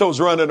immortals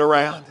running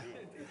around.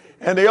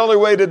 And the only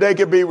way that they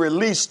could be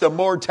released to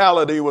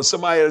mortality was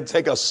somebody to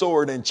take a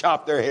sword and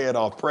chop their head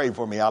off. Pray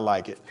for me. I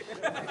like it.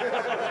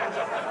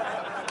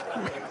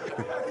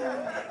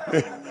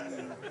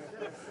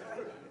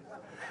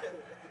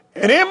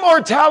 And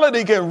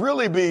immortality can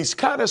really be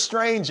kind of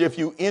strange if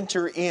you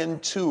enter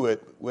into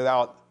it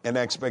without an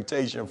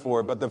expectation for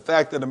it. But the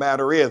fact of the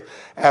matter is,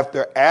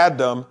 after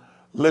Adam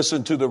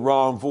listened to the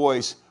wrong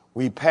voice,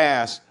 we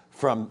pass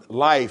from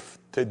life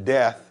to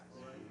death.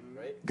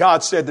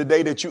 God said, the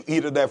day that you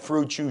eat of that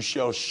fruit, you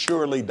shall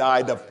surely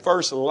die. The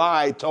first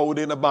lie told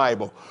in the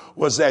Bible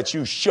was that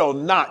you shall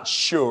not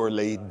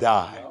surely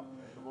die,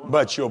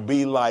 but you'll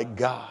be like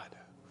God.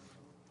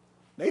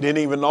 They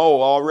didn't even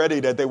know already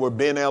that they were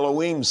Ben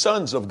Elohim,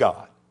 sons of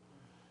God.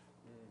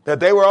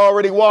 That they were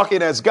already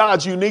walking as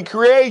God's unique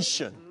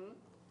creation.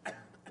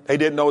 They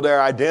didn't know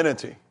their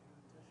identity.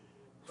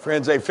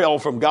 Friends, they fell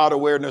from God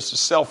awareness to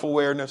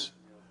self-awareness.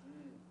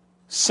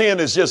 Sin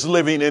is just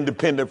living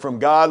independent from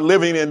God,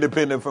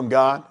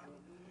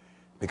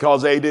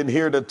 because they didn't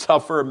hear the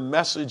tougher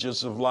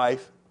messages of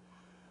life.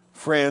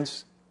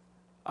 Friends,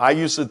 I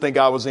used to think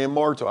I was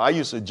immortal. I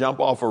used to jump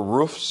off of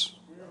roofs,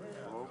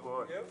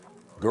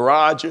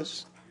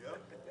 garages,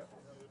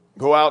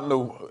 go out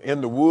in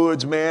the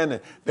woods, man,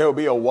 and there would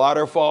be a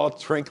waterfall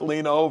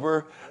trickling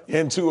over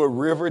into a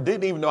river.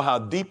 Didn't even know how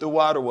deep the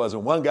water was.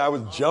 And one guy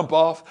would jump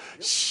off.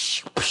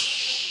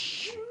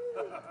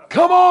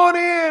 Come on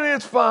in,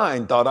 it's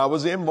fine. Thought I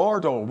was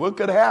immortal. What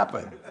could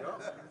happen?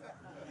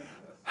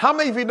 How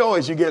many of you know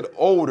as you get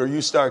older,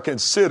 you start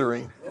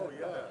considering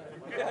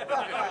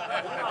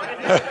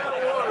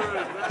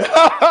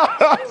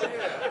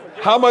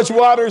how much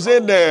water's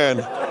in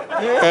there?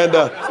 And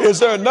is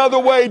there another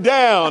way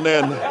down?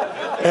 And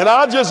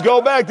I'll just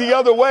go back the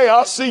other way.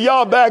 I'll see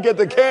y'all back at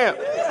the camp.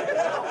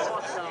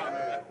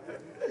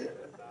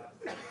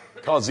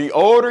 Because the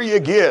older you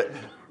get,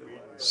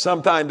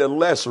 sometimes the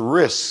less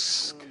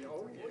risk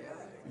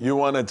you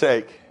want to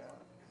take.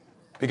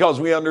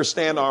 Because we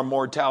understand our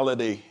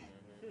mortality.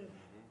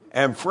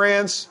 And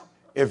friends,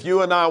 if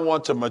you and I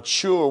want to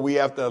mature, we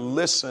have to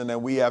listen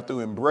and we have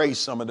to embrace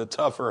some of the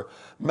tougher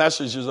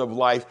messages of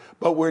life.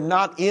 But we're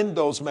not in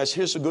those messages.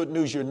 Here's the good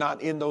news. You're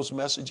not in those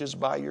messages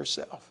by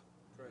yourself.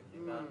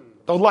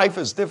 Though life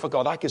is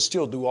difficult, I can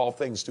still do all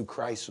things through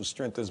Christ who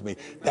strengthens me.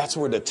 That's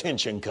where the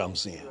tension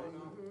comes in.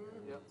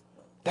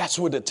 That's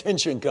where the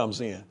tension comes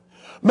in.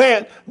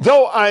 Man,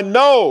 though I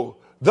know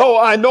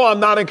I'm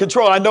not in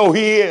control, I know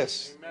He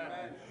is.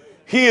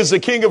 He is the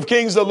King of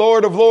Kings, the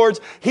Lord of Lords.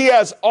 He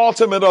has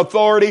ultimate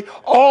authority.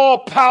 All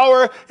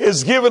power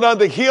is given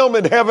unto Him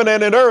in heaven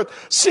and in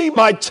earth. See,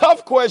 my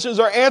tough questions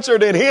are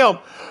answered in Him.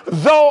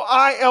 Though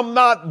I am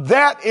not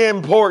that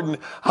important,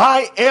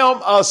 I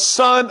am a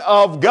son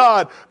of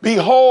God.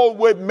 Behold,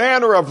 what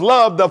manner of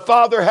love the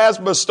Father has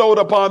bestowed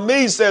upon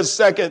me, says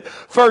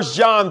 1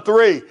 John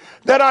 3,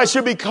 that I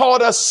should be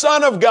called a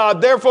son of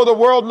God. Therefore the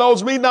world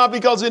knows me not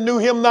because it knew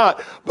Him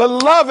not.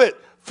 Beloved,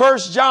 1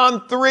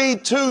 John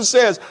 3:2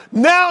 says,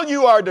 now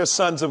you are the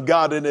sons of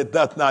God, and it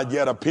doth not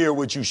yet appear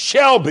what you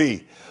shall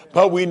be.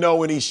 But we know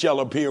when He shall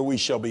appear, we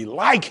shall be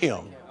like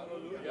Him.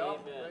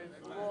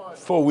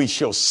 For we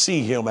shall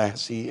see Him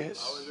as He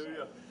is.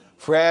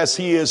 For as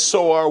He is,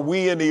 so are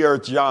we in the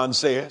earth, John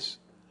says.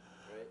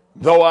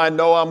 Though I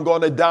know I'm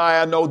going to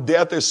die, I know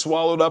death is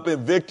swallowed up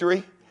in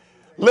victory.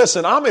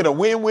 Listen, I'm in a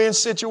win-win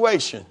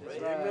situation.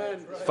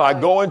 If I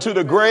go into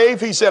the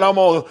grave, He said, I'm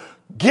going to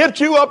get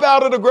you up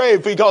out of the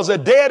grave, because the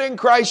dead in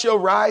Christ shall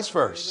rise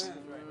first.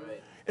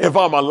 If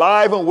I'm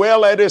alive and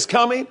well at His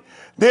coming,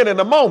 then in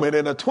a moment,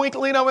 in a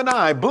twinkling of an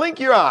eye, blink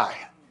your eye,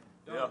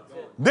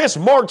 this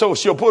mortal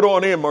shall put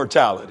on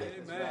immortality.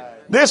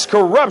 This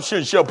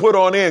corruption shall put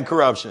on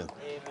incorruption.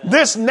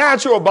 This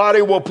natural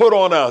body will put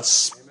on a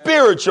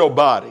spiritual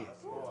body.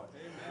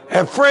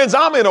 And friends,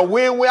 I'm in a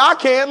win-win. I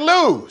can't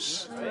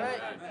lose.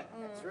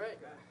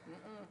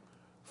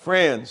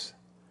 Friends,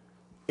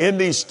 in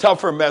these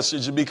tougher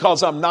messages,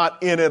 because I'm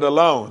not in it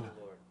alone,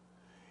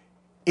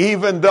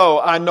 even though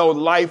I know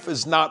life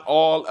is not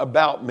all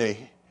about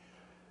me,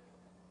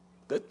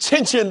 the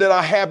tension that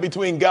I have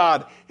between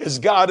God is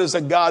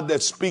a God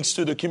that speaks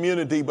to the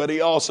community, but He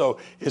also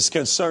is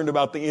concerned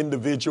about the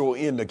individual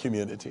in the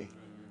community.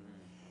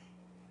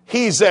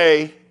 He's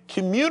a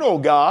communal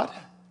God,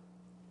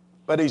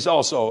 but He's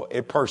also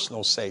a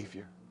personal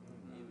Savior.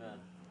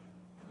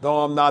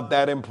 Though I'm not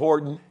that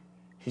important,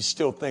 He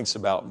still thinks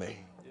about me.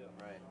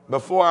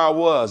 Before I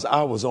was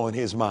on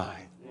His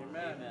mind.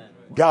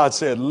 God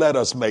said, let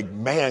us make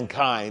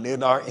mankind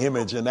in our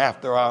image and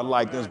after our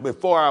likeness.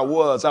 Before I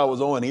was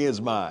on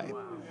his mind.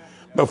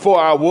 Before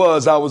I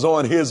was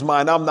on his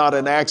mind. I'm not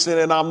an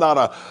accident. I'm not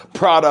a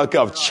product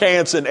of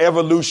chance and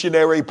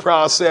evolutionary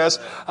process.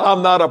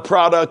 I'm not a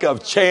product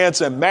of chance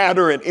and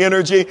matter and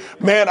energy.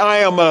 Man, I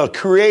am a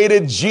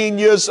created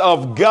genius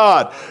of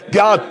God.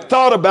 God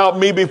thought about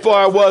me before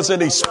I was,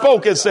 and he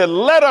spoke and said,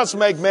 let us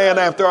make man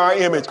after our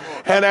image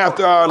and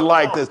after our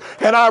likeness.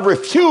 And I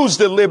refuse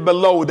to live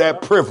below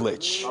that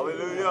privilege.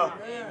 Hallelujah.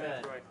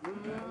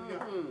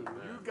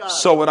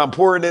 So when I'm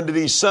pouring into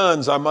these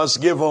sons, I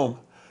must give them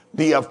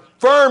the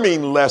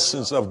affirming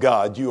lessons of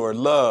God. You are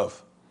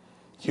loved.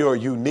 You are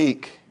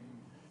unique.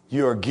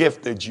 You are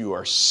gifted. You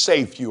are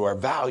safe. You are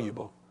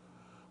valuable.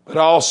 But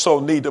I also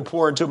need to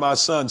pour into my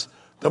sons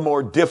the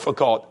more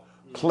difficult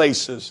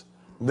places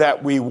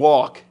that we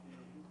walk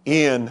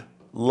in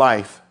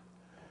life.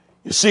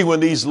 You see, when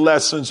these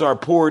lessons are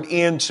poured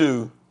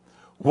into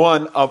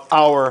one of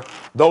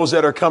those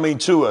that are coming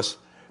to us,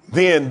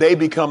 then they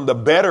become the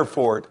better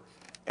for it.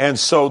 And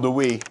so do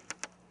we.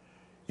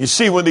 You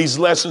see, when these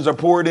lessons are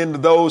poured into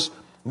those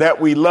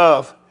that we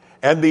love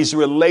and these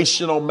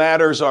relational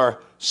matters are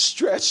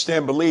stretched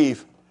and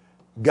believe,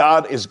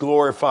 God is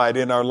glorified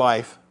in our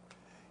life.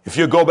 If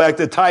you go back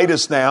to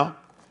Titus now,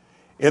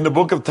 in the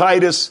book of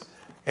Titus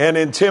and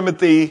in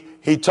Timothy,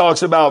 he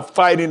talks about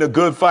fighting a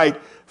good fight,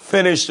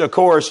 finish the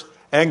course,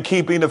 and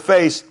keeping the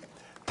faith.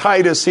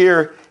 Titus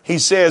here, he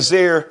says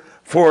there,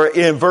 for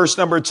in verse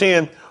number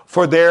 10,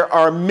 for there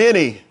are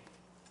many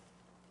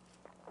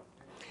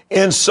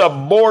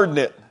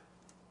insubordinate,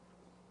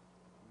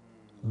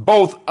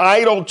 both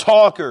idle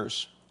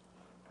talkers,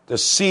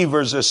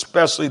 deceivers,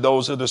 especially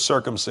those of the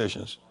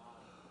circumcisions,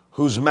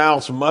 whose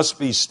mouths must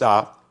be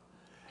stopped,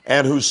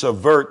 and who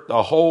subvert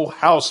the whole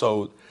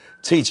household,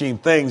 teaching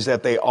things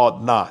that they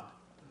ought not,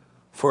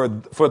 for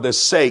the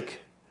sake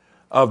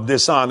of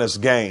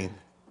dishonest gain.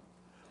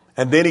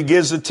 And then he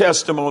gives the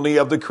testimony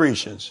of the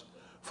Cretians,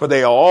 for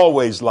they are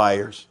always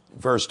liars,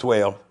 verse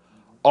 12,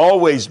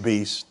 always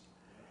beasts,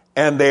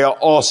 and they are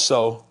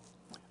also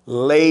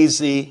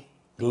lazy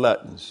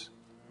gluttons.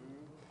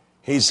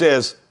 He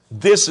says,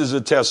 this is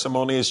a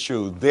testimony is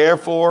true.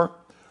 Therefore,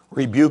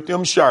 rebuke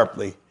them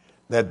sharply,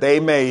 that they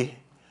may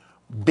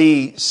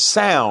be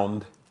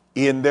sound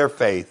in their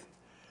faith,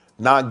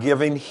 not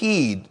giving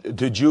heed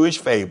to Jewish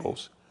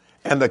fables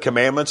and the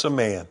commandments of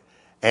man,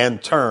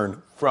 and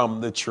turn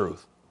from the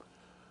truth.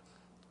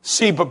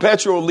 See,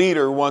 perpetual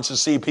leader wants to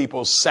see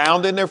people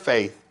sound in their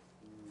faith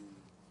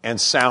and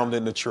sound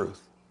in the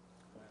truth.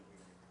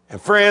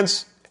 And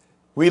friends,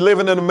 we live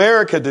in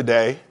America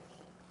today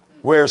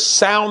where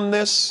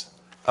soundness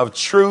of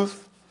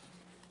truth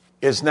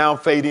is now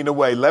fading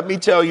away. Let me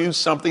tell you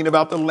something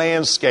about the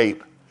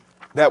landscape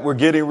that we're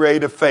getting ready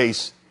to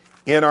face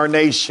in our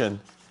nation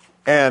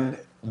and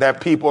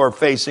that people are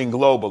facing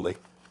globally.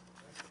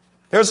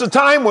 There's a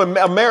time when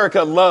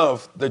America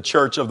loved the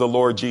church of the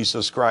Lord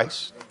Jesus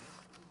Christ.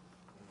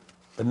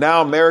 But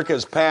now America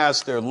has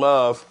passed their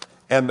love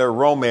and their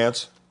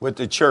romance with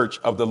the church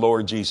of the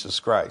Lord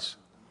Jesus Christ.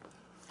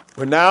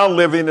 We're now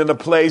living in a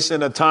place,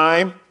 in a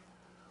time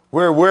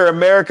where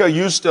America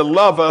used to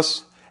love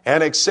us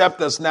and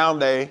accept us, now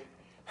they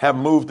have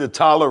moved to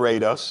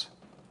tolerate us.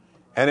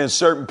 And in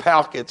certain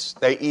pockets,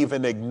 they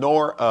even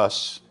ignore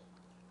us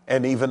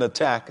and even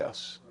attack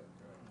us.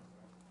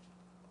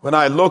 When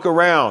I look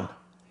around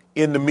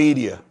in the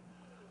media,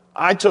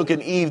 I took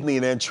an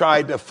evening and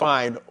tried to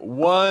find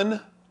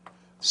one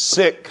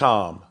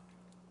sitcom,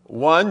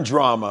 one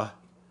drama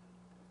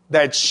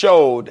that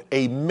showed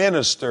a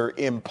minister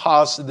in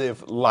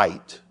positive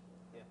light.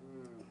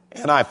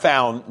 And I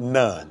found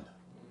none.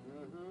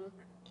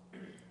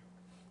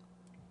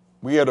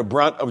 We are the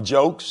brunt of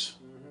jokes,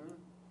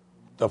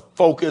 the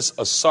focus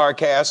of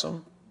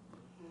sarcasm,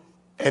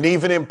 and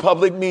even in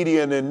public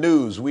media and in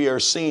news, we are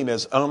seen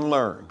as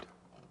unlearned,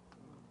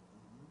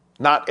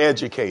 not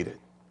educated,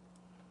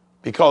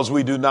 because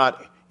we do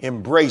not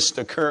embrace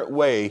the current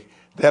way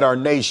that our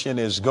nation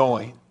is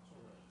going.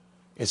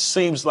 It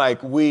seems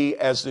like we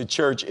as the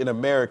church in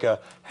America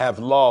have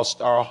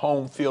lost our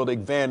home field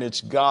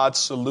advantage. God's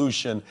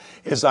solution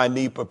is I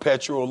need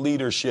perpetual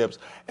leaderships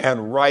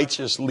and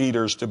righteous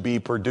leaders to be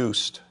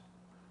produced.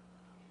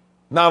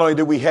 Not only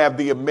do we have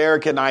the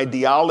American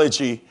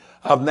ideology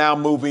of now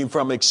moving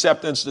from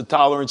acceptance to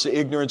tolerance to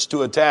ignorance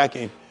to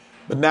attacking,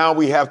 but now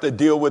we have to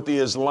deal with the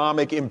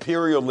Islamic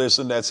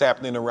imperialism that's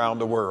happening around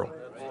the world.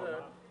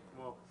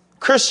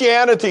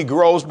 Christianity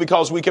grows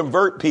because we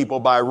convert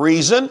people by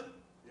reason,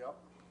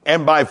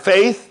 and by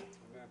faith,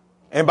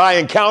 and by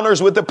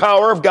encounters with the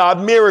power of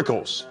God,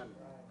 miracles.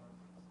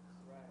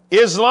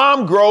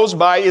 Islam grows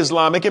by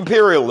Islamic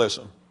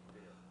imperialism.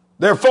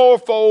 Their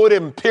fourfold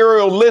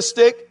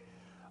imperialistic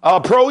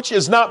approach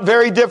is not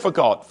very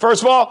difficult.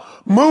 First of all,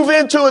 move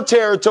into a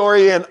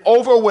territory and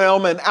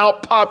overwhelm and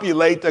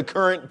outpopulate the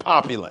current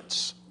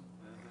populace.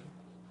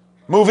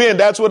 Move in.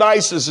 That's what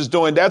ISIS is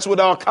doing. That's what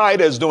Al-Qaeda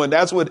is doing.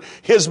 That's what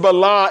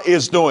Hezbollah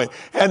is doing.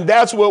 And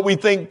that's what we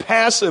think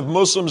passive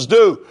Muslims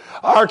do.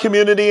 Our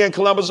community in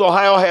Columbus,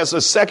 Ohio has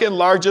the second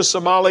largest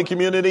Somali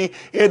community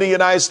in the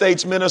United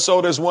States.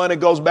 Minnesota is one.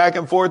 It goes back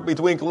and forth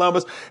between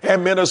Columbus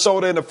and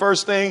Minnesota. And the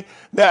first thing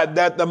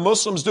that the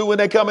Muslims do when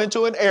they come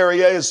into an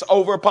area is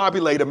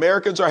overpopulate.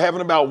 Americans are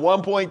having about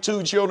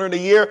 1.2 children a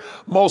year.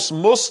 Most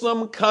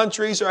Muslim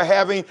countries are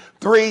having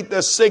 3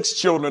 to 6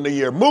 children a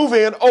year. Move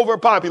in,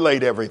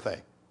 overpopulate everything.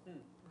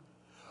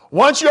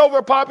 Once you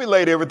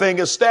overpopulate everything,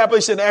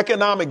 establish an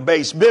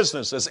economic-based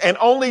businesses and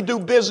only do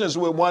business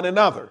with one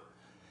another.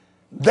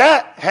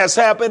 That has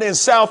happened in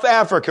South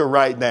Africa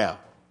right now.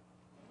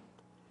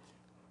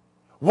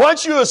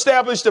 Once you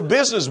establish the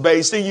business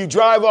base, then you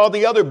drive all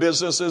the other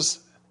businesses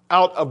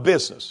out of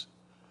business.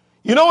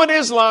 You know, in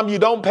Islam, you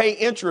don't pay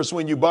interest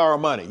when you borrow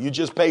money. You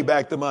just pay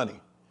back the money.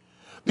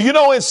 Do you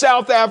know in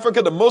South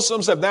Africa, the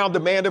Muslims have now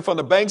demanded from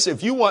the banks,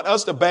 if you want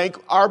us to bank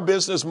our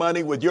business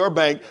money with your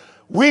bank,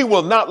 we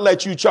will not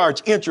let you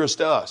charge interest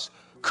to us.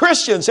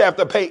 Christians have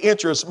to pay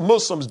interest.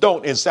 Muslims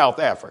don't in South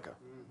Africa.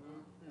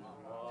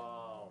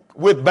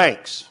 With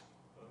banks.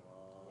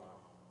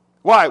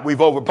 Why? We've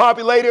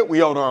overpopulated.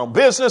 We own our own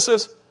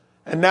businesses.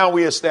 And now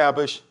we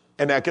establish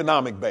an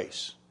economic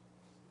base.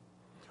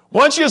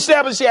 Once you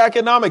establish the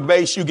economic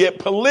base, you get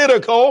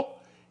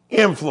political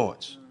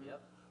influence.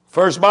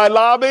 First by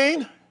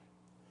lobbying.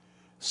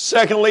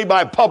 Secondly,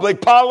 by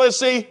public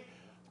policy.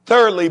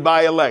 Thirdly,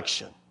 by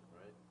election.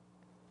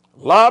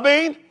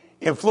 Lobbying,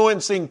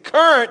 influencing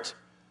current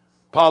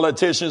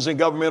politicians and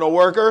governmental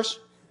workers.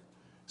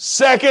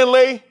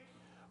 Secondly,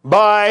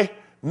 by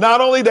not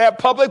only that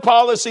public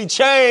policy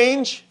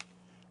change,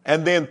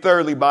 and then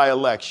thirdly, by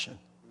election.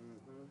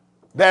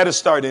 That is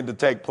starting to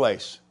take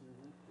place.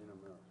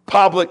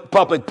 Public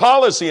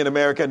policy in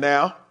America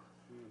now.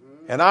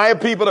 And I have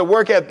people that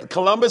work at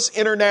Columbus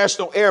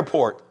International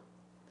Airport.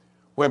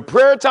 When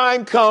prayer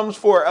time comes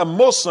for a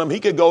Muslim, he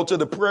could go to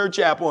the prayer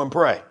chapel and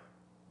pray.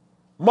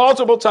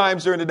 Multiple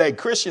times during the day,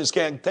 Christians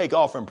can't take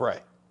off and pray.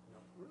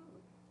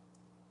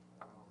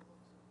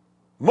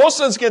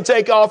 Muslims can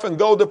take off and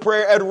go to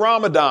prayer at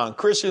Ramadan.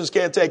 Christians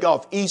can't take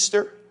off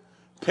Easter,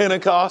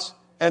 Pentecost,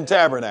 and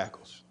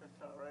Tabernacles.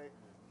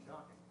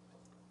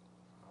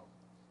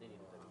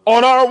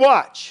 On our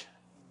watch,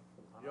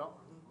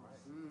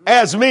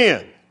 as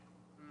men,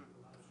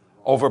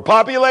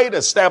 overpopulate,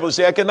 establish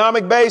the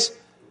economic base,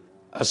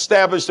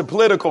 establish the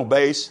political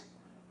base.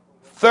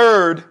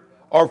 Third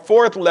or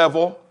fourth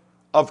level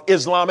of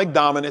Islamic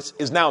dominance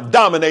is now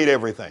dominate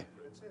everything.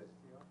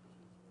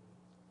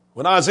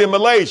 When I was in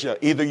Malaysia,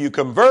 either you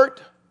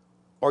convert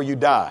or you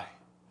die.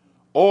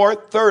 Or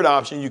third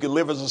option, you can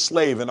live as a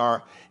slave in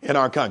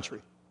our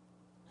country.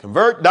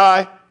 Convert,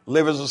 die,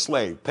 live as a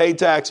slave. Pay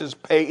taxes,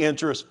 pay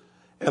interest,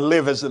 and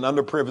live as an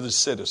underprivileged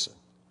citizen.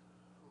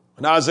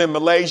 When I was in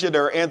Malaysia,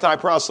 there are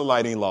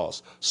anti-proselyting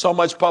laws. So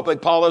much public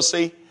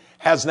policy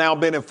has now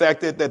been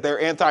effected that there are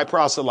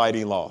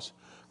anti-proselyting laws.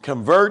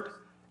 Convert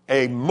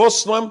a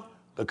Muslim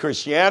to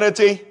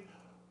Christianity,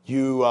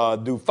 you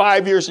do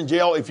 5 years in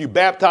jail. If you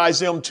baptize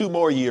them, 2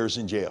 more years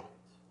in jail.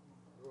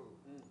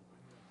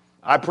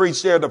 I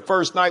preached there the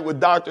first night with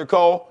Dr.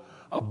 Cole.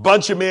 A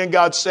bunch of men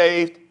got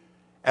saved.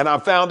 And I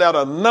found out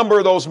a number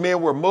of those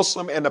men were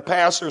Muslim, and the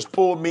pastors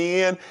pulled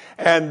me in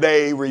and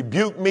they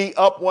rebuked me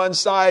up one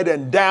side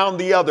and down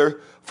the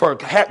other for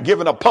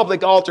giving a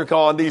public altar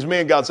call. And these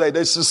men got saved.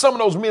 They said, some of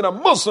those men are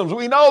Muslims.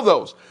 We know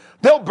those.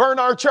 They'll burn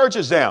our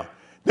churches down.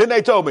 Then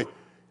they told me,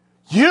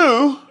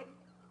 you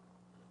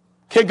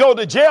can go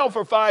to jail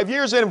for 5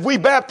 years, and if we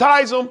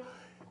baptize them,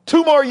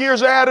 2 more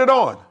years are added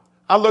on.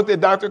 I looked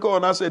at Dr. Cole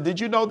and I said, did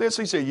you know this?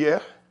 He said, yeah.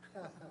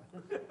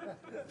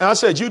 And I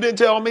said, you didn't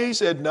tell me? He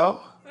said, no.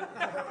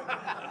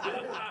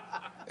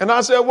 And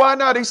I said, why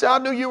not? He said, I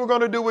knew you were going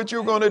to do what you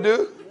were going to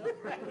do.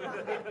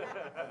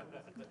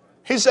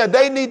 He said,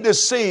 they need to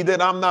see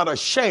that I'm not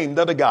ashamed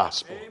of the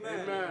gospel.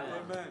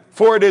 Amen.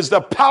 For it is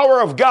the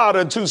power of God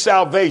unto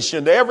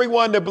salvation to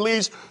everyone that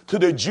believes, to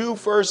the Jew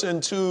first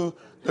and to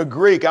the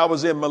Greek. I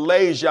was in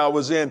Malaysia. I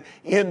was in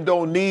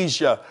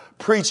Indonesia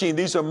preaching.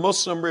 These are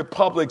Muslim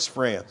republics,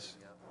 friends.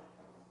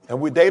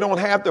 And they don't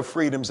have the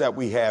freedoms that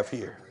we have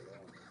here.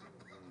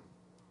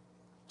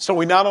 So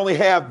we not only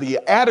have the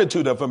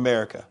attitude of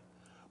America,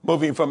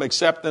 moving from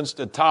acceptance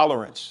to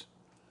tolerance,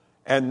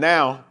 and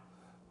now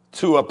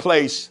to a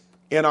place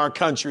in our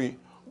country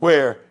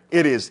where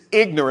it is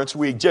ignorance.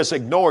 We just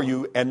ignore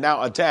you and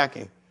now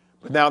attacking.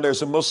 But now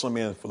there's a Muslim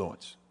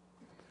influence.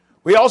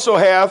 We also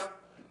have,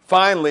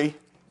 finally,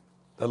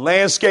 the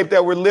landscape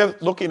that we're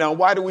looking on.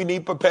 Why do we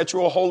need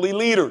perpetual holy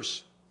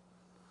leaders?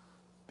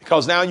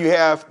 Because now you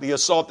have the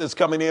assault that's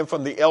coming in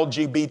from the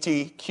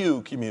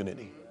LGBTQ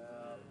community.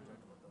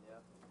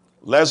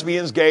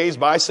 Lesbians, gays,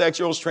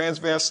 bisexuals,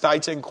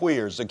 transvestites, and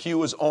queers. The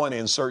Q is on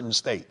in certain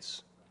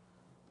states.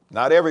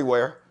 Not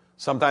everywhere.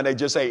 Sometimes they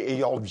just say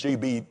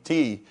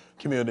LGBT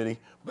community.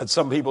 But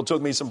some people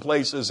took me some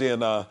places in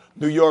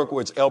New York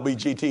where it's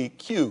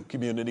LGBTQ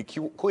community,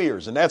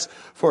 queers. And that's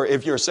for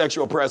if your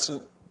sexual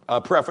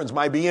preference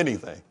might be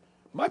anything.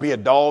 Might be a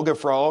dog, a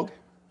frog,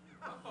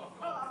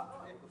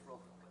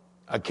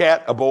 a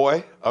cat, a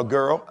boy, a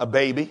girl, a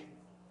baby,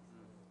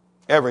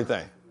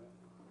 everything.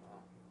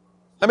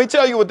 Let me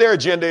tell you what their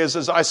agenda is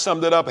as I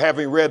summed it up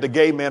having read the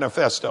Gay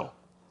Manifesto.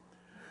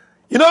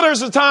 You know,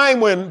 there's a time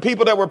when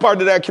people that were part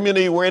of that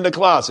community were in the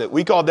closet.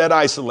 We called that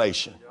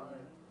isolation.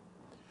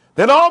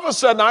 Then all of a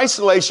sudden,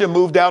 isolation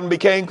moved out and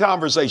became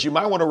conversation. You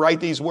might want to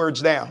write these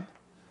words down.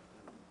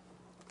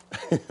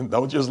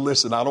 Don't just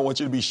listen. I don't want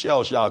you to be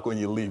shell-shocked when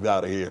you leave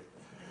out of here.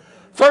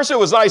 First, it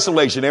was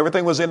isolation.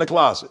 Everything was in the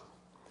closet.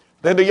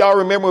 Then do y'all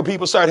remember when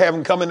people started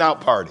having coming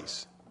out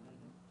parties?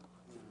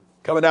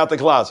 Coming out the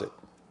closet.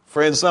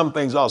 Friends, some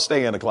things all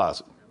stay in the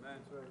closet.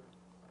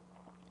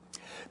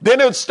 Then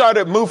it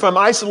started move from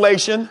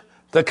isolation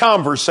to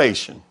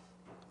conversation.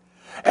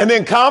 And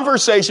then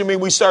conversation means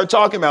we start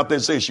talking about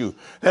this issue,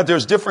 that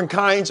there's different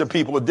kinds of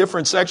people with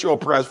different sexual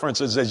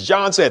preferences. As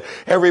John said,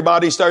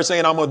 everybody starts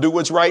saying, I'm going to do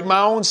what's right in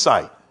my own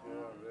sight.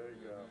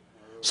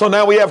 So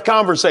now we have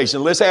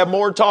conversation. Let's have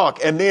more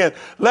talk. And then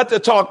let the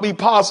talk be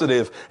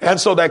positive.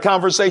 And so that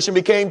conversation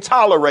became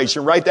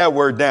toleration. Write that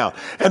word down.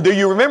 And do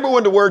you remember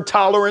when the word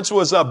tolerance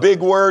was a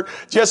big word?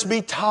 Just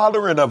be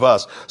tolerant of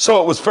us.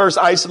 So it was first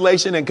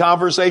isolation and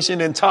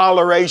conversation and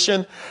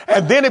toleration.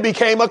 And then it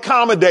became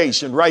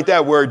accommodation. Write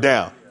that word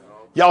down.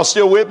 Y'all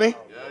still with me?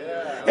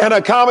 And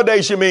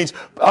accommodation means,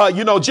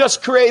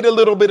 just create a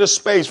little bit of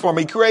space for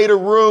me. Create a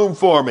room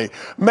for me.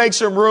 Make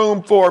some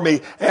room for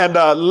me. And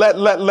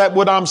let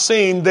what I'm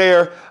seeing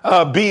there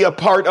be a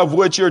part of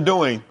what you're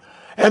doing.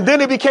 And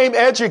then it became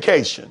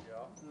education.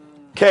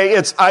 Okay,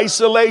 it's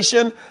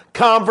isolation,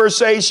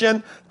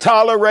 conversation,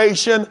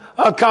 toleration,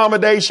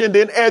 accommodation,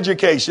 then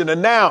education.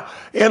 And now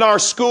in our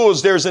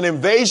schools, there's an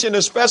invasion,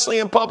 especially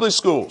in public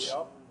schools,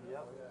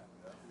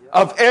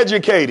 of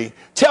educating,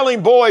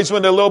 telling boys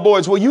when they're little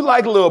boys, well, you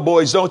like little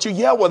boys, don't you?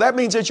 Yeah, well, that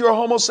means that you're a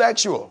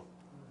homosexual.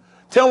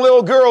 Telling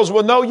little girls,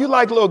 well, no, you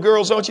like little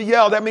girls, don't you?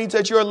 Yeah, that means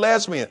that you're a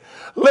lesbian.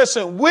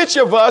 Listen, which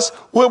of us,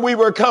 when we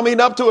were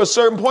coming up to a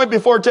certain point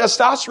before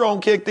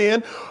testosterone kicked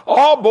in,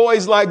 all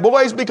boys like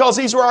boys because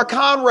these were our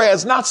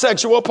comrades, not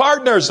sexual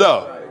partners,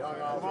 though.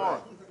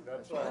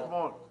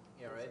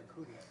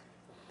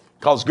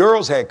 Because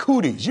girls had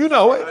cooties, you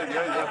know it.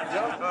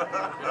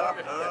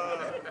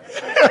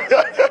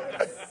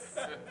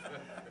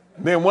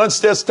 Then once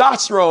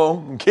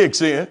testosterone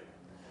kicks in,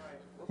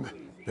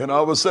 then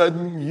all of a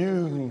sudden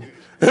you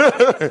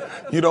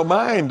don't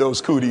mind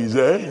those cooties,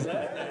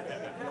 eh?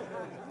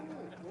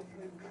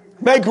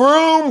 Make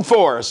room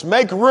for us.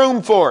 Make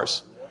room for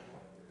us.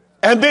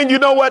 And then you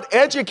know what?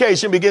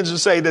 Education begins to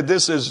say that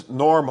this is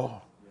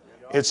normal.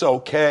 It's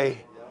okay.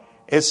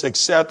 It's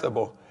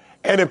acceptable.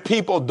 And if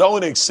people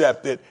don't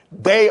accept it,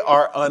 they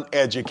are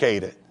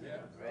uneducated.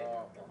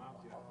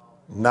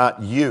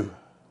 Not you.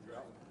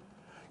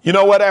 You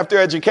know what? After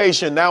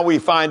education, now we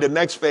find the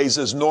next phase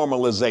is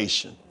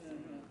normalization,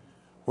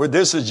 where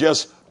this is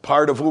just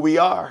part of who we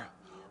are.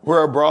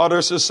 We're a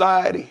broader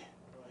society.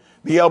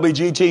 The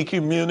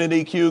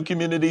LGBTQ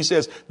community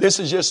says this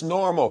is just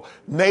normal.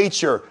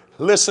 Nature,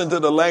 listen to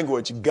the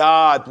language.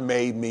 God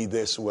made me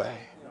this way.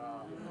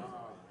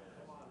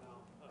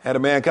 Had a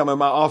man come in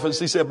my office.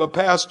 He said, but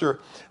Pastor,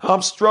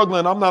 I'm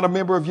struggling. I'm not a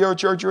member of your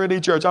church or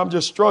any church. I'm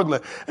just struggling.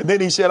 And then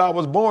he said, I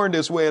was born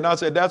this way. And I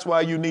said, that's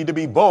why you need to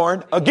be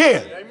born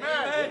again.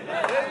 Amen.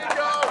 There you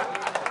go.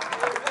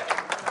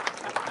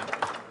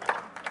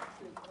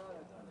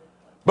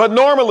 But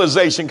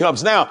normalization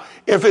comes. Now,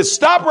 if it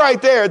stopped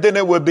right there, then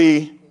it would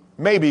be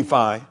maybe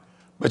fine.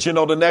 But you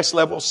know, the next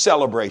level,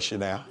 celebration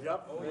now.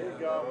 Yep. There you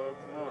go.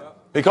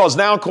 Because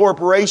now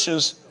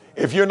corporations,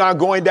 if you're not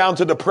going down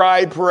to the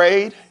Pride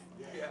Parade,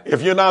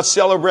 if you're not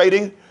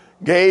celebrating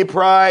Gay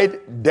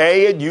Pride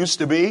Day, it used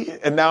to be,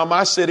 and now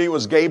my city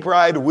was Gay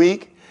Pride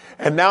Week,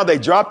 and now they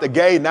dropped the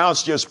gay, now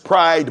it's just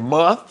Pride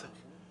Month.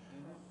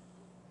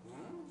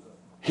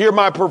 Hear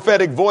my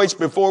prophetic voice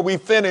before we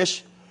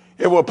finish.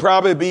 It will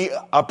probably be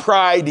a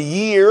Pride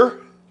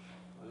year.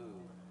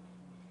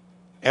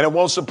 And it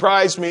won't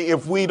surprise me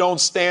if we don't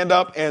stand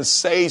up and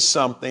say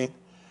something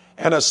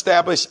and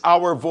establish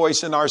our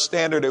voice and our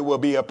standard. It will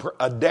be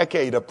a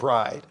decade of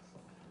pride.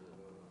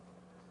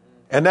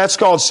 And that's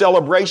called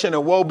celebration.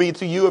 And woe be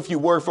to you if you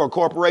work for a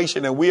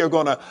corporation. And we are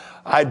going to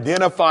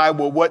identify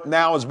with what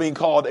now is being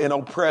called an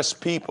oppressed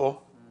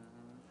people.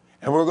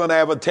 And we're going to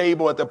have a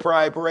table at the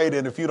Pride Parade.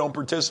 And if you don't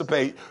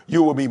participate,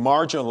 you will be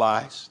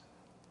marginalized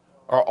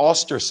or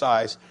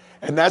ostracized.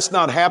 And that's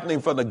not happening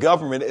from the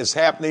government. It's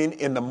happening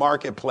in the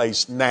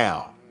marketplace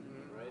now.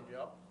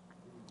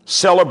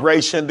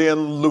 Celebration then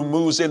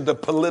moves into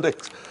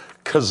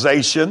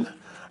politicization.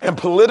 And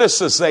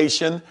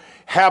politicization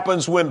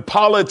happens when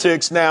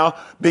politics now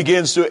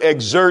begins to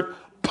exert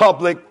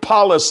public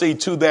policy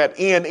to that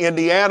end.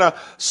 Indiana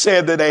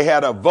said that they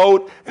had a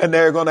vote and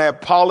they're going to have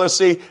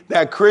policy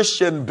that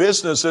Christian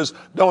businesses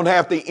don't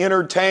have to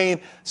entertain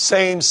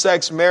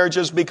same-sex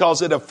marriages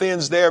because it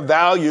offends their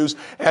values.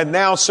 And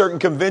now certain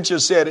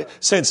conventions said,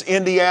 since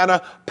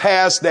Indiana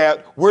passed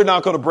that, we're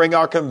not going to bring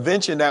our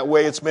convention that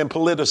way. It's been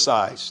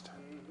politicized.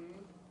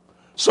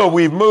 So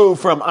we've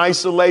moved from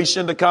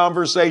isolation to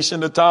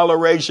conversation to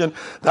toleration,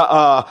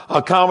 to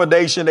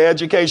accommodation to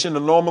education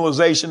to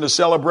normalization to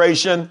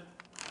celebration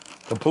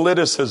to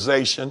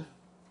politicization.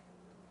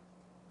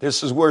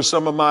 This is where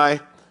some of my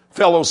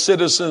fellow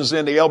citizens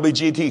in the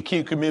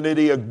LGBTQ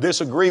community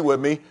disagree with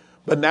me,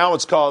 but now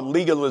it's called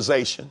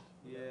legalization,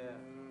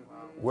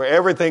 where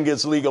everything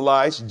gets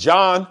legalized.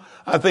 John,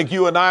 I think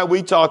you and I,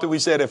 we talked and we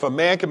said, if a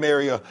man can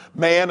marry a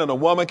man and a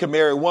woman can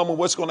marry a woman,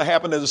 what's going to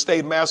happen in the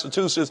state of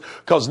Massachusetts?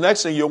 Because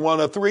next thing you'll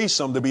want a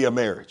threesome to be a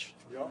marriage.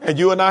 Yep. And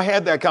you and I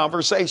had that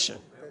conversation.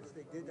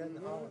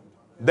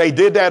 They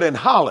did that in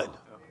Holland.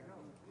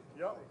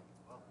 Yep.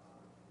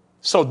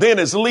 So then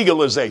it's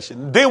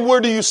legalization. Then where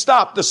do you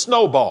stop the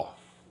snowball?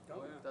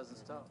 It doesn't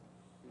stop.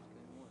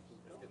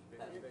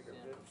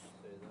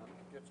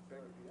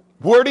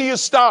 Where do you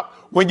stop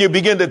when you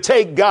begin to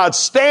take God's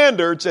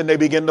standards and they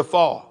begin to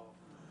fall?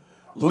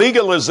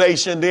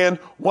 Legalization, then,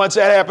 once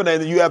that happened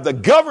and you have the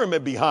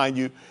government behind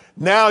you,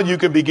 now you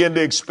can begin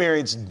to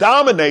experience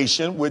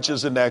domination, which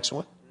is the next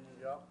one.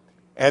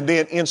 And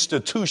then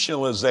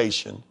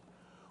institutionalization,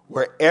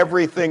 where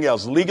everything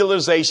else,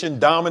 legalization,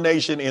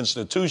 domination,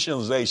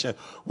 institutionalization,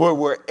 where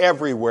we're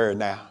everywhere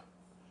now.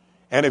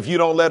 And if you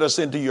don't let us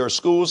into your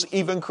schools,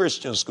 even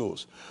Christian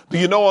schools. Do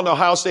you know on the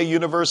Ohio State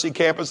University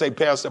campus, they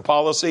passed a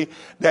policy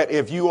that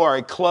if you are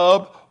a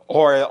club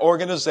or an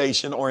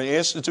organization or an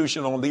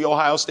institution on the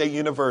Ohio State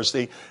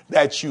University,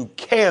 that you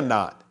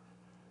cannot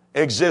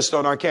exist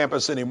on our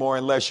campus anymore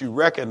unless you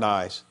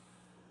recognize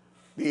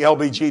the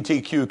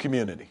LGBTQ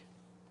community.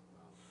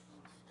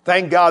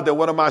 Thank God that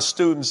one of my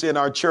students in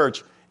our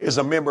church is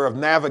a member of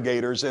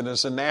Navigators, and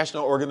it's a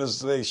national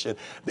organization.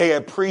 They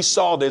had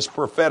pre-saw this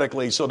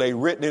prophetically, so they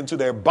written into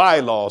their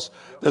bylaws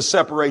the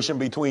separation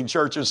between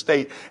church and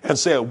state, and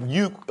said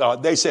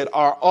they said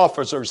our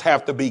officers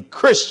have to be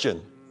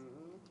Christian.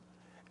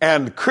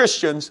 And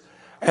Christians,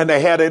 and they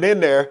had it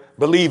in there,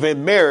 believe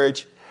in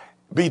marriage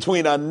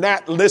between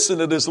listen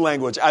to this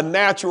language, a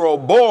natural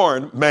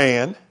born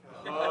man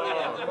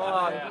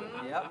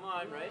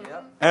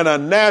and a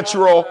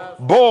natural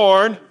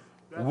born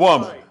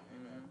woman.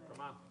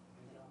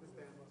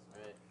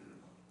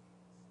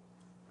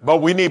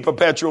 But we need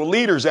perpetual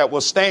leaders that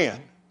will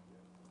stand.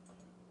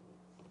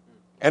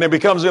 And it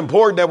becomes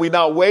important that we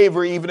not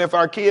waver even if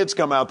our kids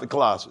come out the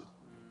closet.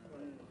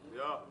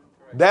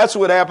 That's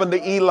what happened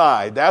to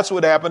Eli. That's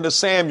what happened to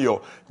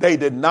Samuel. They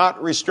did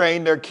not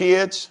restrain their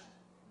kids,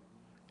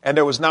 and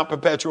there was not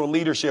perpetual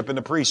leadership in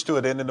the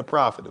priesthood and in the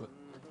prophethood.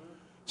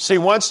 See,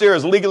 once there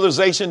is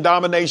legalization,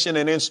 domination,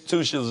 and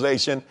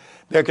institutionalization,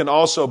 there can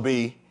also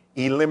be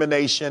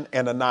elimination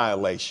and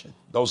annihilation.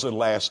 Those are the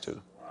last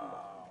two.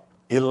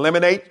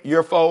 Eliminate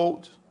your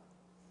foes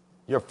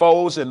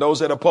and those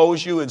that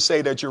oppose you and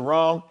say that you're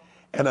wrong.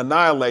 And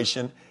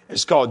annihilation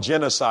is called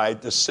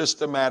genocide, the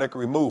systematic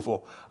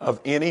removal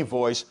of any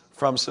voice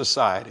from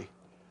society.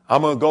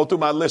 I'm going to go through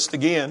my list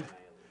again,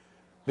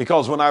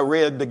 because when I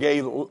read the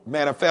gay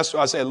manifesto,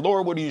 I said,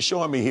 Lord, what are you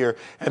showing me here?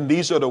 And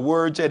these are the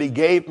words that he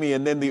gave me,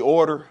 and then the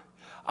order.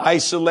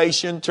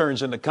 Isolation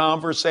turns into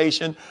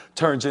conversation,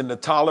 turns into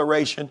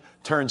toleration,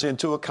 turns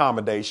into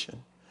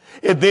accommodation.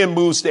 It then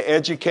moves to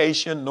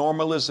education,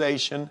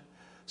 normalization,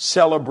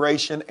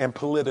 celebration, and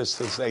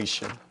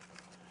politicization.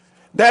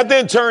 That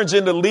then turns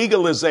into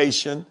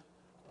legalization,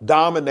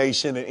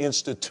 domination, and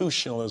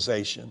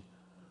institutionalization,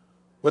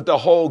 with the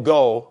whole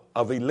goal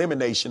of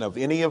elimination of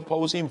any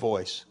opposing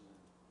voice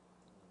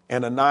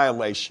and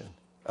annihilation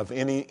of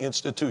any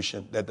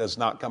institution that does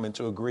not come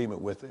into agreement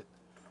with it.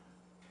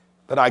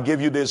 But I give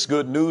you this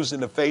good news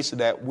in the face of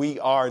that. We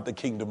are the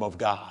kingdom of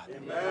God.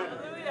 Amen.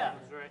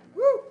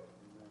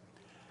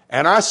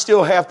 And I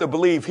still have to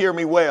believe, hear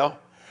me well,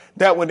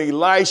 that when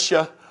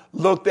Elisha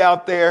looked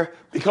out there,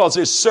 because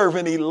his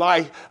servant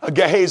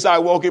Gehazi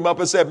woke him up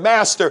and said,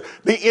 Master,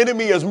 the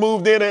enemy has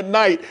moved in at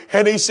night.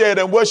 And he said,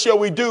 and what shall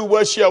we do?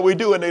 What shall we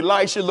do? And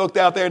Elisha looked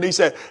out there and he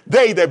said,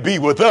 they that be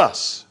with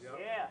us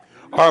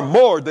are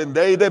more than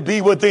they that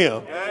be with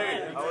them.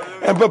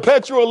 And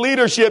perpetual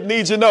leadership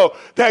needs to know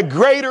that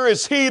greater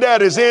is he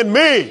that is in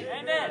me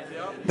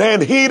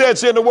than he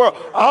that's in the world.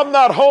 I'm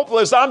not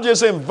hopeless. I'm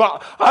just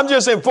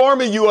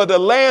informing you of the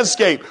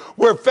landscape.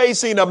 We're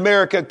facing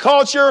American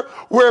culture.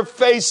 We're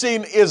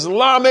facing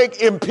Islamic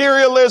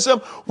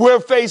imperialism. We're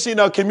facing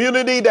a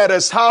community that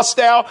is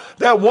hostile,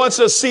 that wants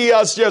to see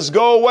us just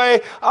go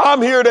away.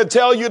 I'm here to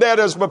tell you that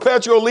as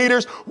perpetual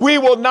leaders, we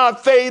will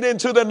not fade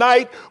into the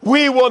night.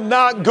 We will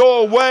not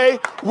go away.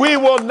 We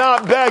will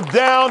not back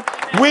down.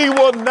 We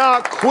will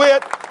not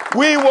quit.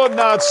 We will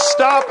not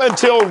stop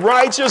until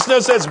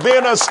righteousness has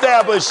been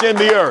established in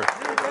the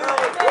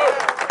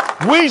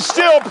earth. We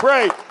still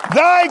pray,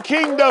 thy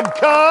kingdom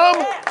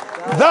come,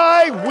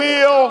 thy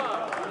will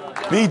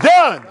be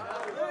done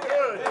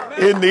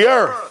in the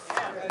earth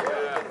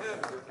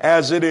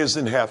as it is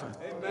in heaven.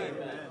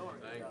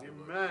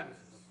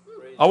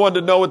 I wanted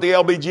to know what the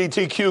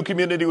LGBTQ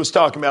community was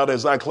talking about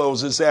as I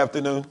close this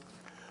afternoon.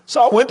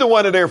 So I went to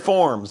one of their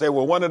forums. They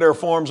were one of their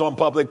forums on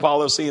public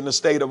policy in the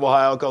state of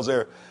Ohio, because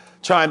they're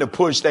trying to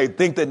push. They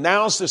think that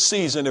now's the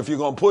season. If you're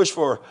going to push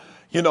for,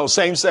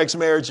 same-sex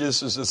marriage,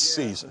 this is the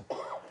season.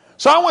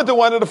 So I went to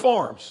one of the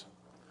forums.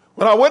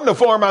 When I went in the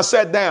forum, I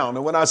sat down.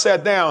 And when I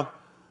sat down,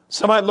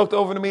 somebody looked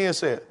over to me and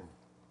said,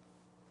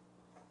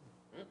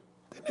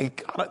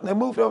 they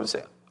moved over and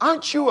said,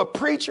 aren't you a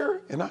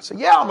preacher? And I said,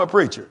 yeah, I'm a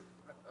preacher.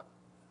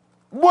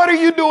 What are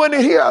you doing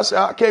in here? I said,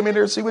 I came in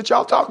here to see what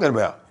y'all talking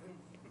about.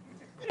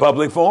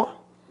 Public forum.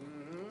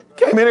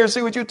 Came in here to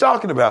see what you're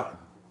talking about.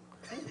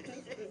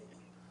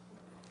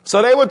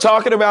 So they were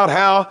talking about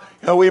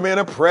how we've been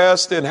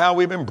oppressed and how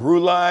we've been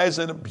brutalized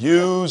and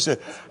abused and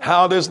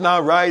how this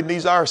not right and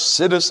these are our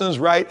citizens'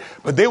 right.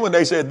 But then when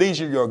they said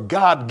these are your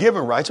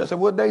God-given rights, I said,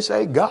 what did they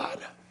say? God.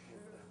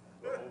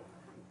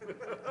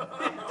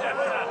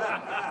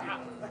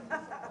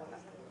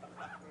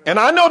 And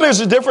I know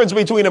there's a difference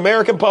between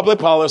American public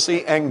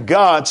policy and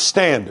God's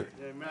standard.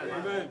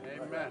 Amen.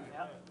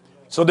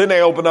 So then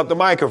they opened up the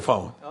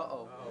microphone.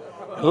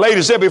 The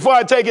lady said, before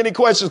I take any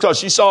questions, because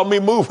she saw me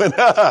moving,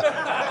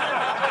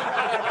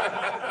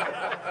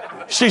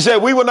 she said,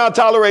 we will not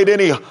tolerate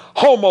any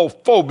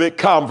homophobic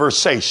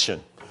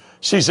conversation.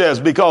 She says,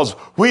 because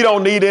we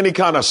don't need any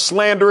kind of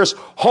slanderous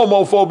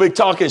homophobic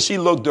talk. And she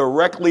looked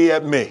directly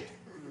at me.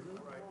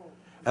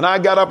 And I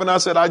got up and I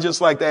said, I just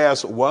like to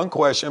ask one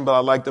question, but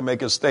I'd like to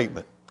make a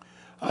statement.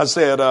 I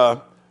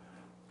said,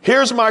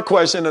 here's my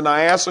question. And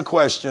I asked a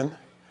question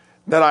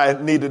that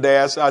I needed to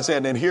ask. I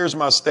said, and here's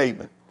my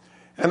statement.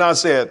 And I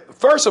said,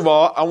 first of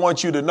all, I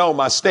want you to know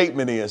my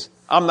statement is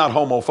I'm not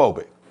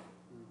homophobic.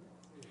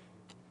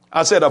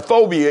 I said, a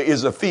phobia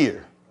is a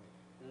fear.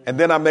 And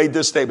then I made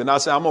this statement. I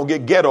said, I'm going to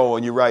get ghetto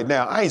on you right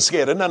now. I ain't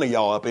scared of none of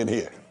y'all up in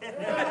here.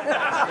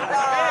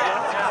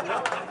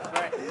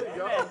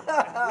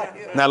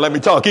 Now let me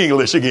talk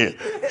English again.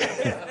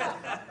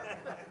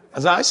 I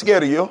said, I ain't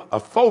scared of you. A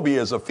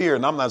phobia is a fear,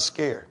 and I'm not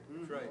scared.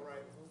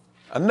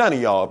 And none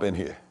of y'all up in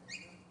here.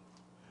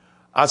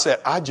 I said,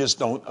 I just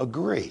don't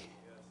agree.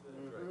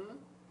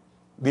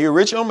 The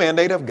original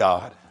mandate of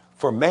God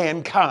for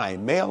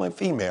mankind, male and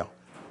female,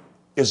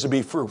 is to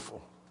be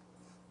fruitful.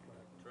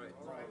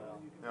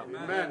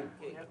 Amen.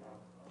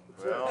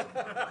 Well,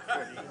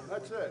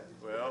 that's it.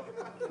 Well,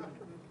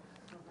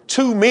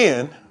 two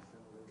men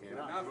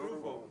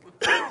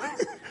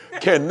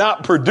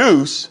cannot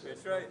produce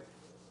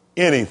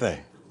anything.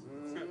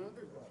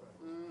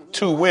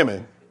 Two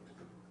women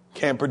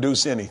can't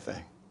produce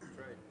anything.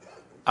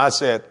 I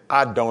said,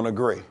 I don't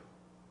agree.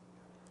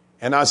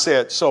 And I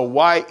said, so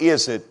why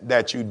is it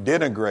that you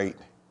denigrate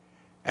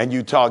and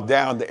you talk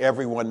down to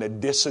everyone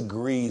that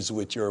disagrees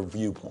with your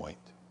viewpoint?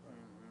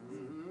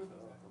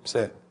 I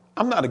said,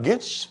 I'm not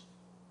against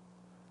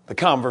the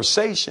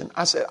conversation.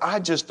 I said, I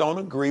just don't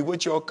agree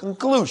with your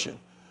conclusion.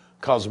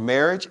 Because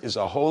marriage is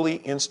a holy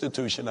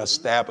institution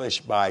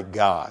established by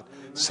God,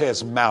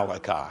 says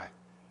Malachi.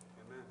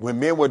 When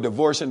men were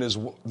divorcing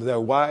their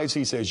wives,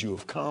 he says, you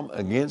have come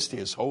against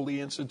his holy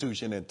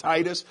institution. And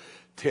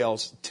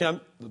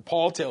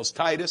Paul tells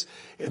Titus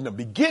in the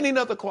beginning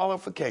of the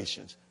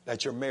qualifications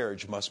that your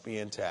marriage must be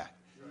intact.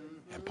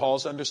 And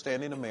Paul's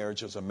understanding of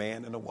marriage is a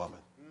man and a woman.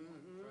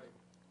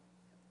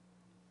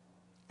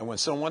 And when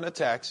someone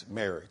attacks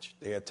marriage,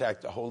 they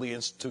attack the holy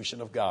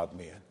institution of God,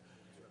 men,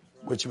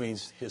 which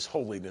means his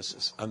holiness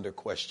is under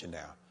question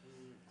now.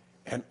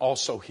 And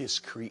also his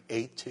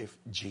creative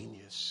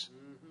genius.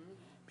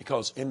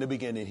 Because in the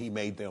beginning, he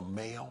made them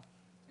male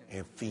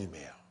and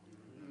female.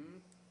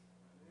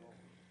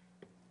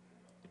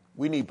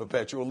 We need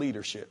perpetual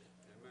leadership.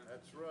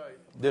 That's right.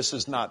 This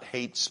is not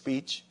hate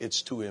speech.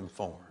 It's to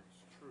inform.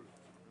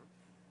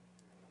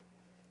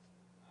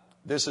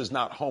 This is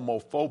not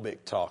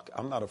homophobic talk.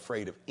 I'm not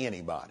afraid of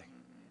anybody.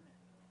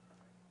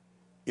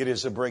 It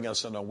is to bring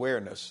us an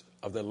awareness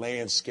of the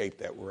landscape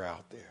that we're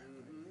out there.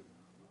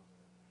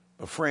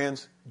 But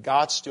friends,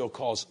 God still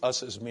calls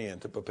us as men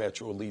to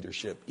perpetual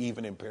leadership,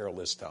 even in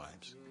perilous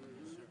times.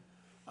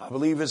 I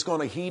believe it's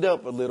going to heat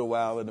up a little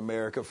while in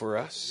America for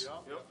us.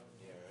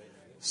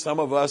 Some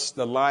of us,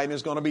 the line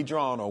is going to be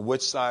drawn on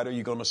which side are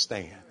you going to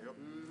stand.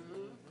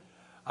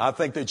 I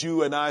think that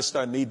you and I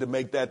need to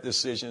make that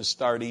decision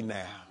starting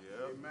now.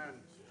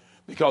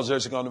 Because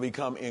there's going to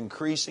become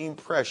increasing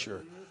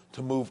pressure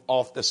to move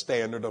off the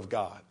standard of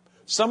God.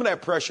 Some of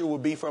that pressure will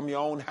be from your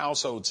own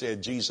household,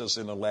 said Jesus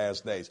in the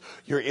last days.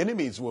 Your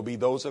enemies will be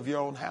those of your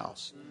own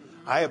house.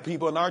 I have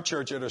people in our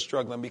church that are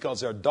struggling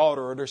because their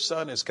daughter or their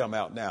son has come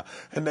out now.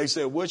 And they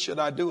said, what should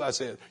I do? I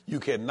said, you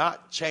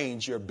cannot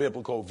change your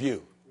biblical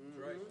view.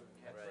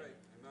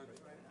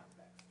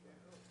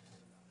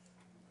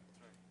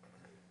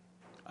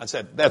 I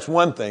said, that's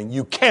one thing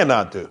you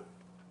cannot do.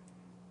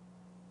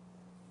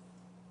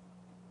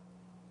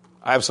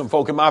 I have some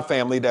folk in my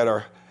family that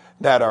are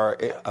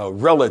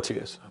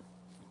relatives.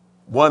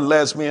 One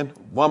lesbian,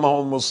 one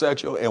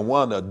homosexual, and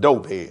one a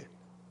dope head.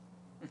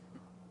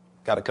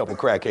 Got a couple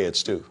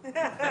crackheads too.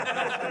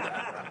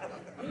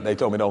 They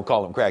told me don't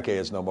call them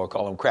crackheads no more,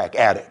 call them crack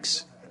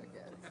addicts.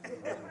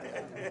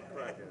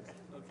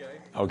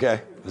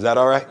 Okay? Is that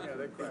all right?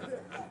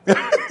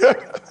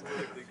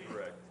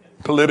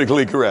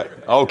 Politically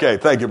correct. Okay,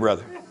 thank you,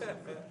 brother.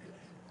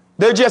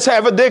 They just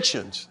have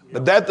addictions,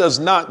 but that does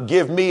not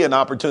give me an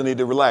opportunity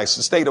to relax.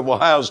 The state of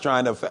Ohio is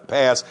trying to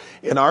pass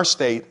in our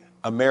state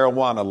a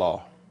marijuana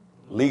law,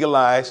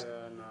 legalize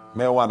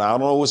marijuana. I don't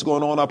know what's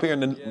going on up here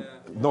in the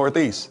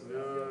Northeast.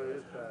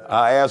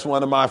 I asked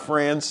one of my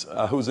friends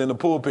who's in the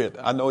pulpit.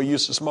 I know he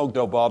used to smoke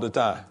dope all the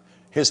time.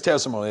 His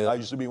testimony, I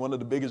used to be one of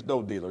the biggest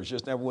dope dealers,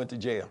 just never went to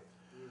jail.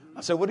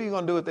 I said, what are you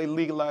going to do if they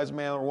legalize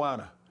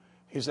marijuana?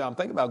 He said, I'm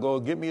thinking about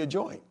going to get me a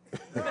joint.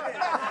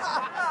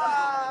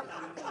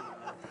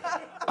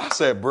 I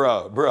said,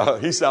 bruh.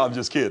 He said, I'm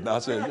just kidding. I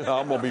said,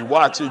 I'm going to be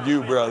watching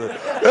you, brother.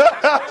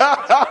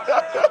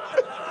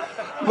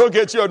 Look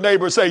at your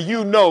neighbor and say,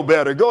 you know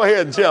better. Go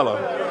ahead and tell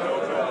him.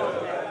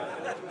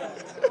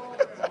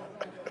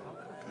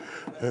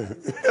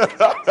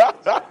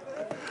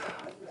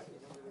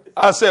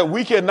 I said,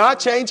 we cannot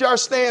change our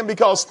stand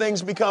because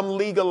things become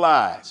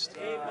legalized.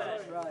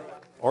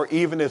 Or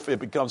even if it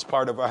becomes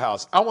part of our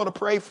house. I want to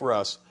pray for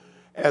us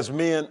as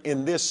men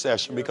in this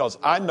session because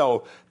I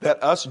know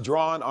that us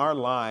drawing our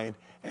line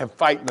and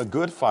fighting a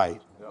good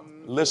fight,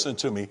 listen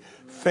to me,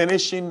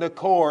 finishing the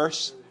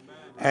course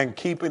and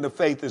keeping the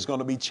faith is going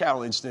to be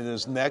challenged in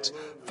this next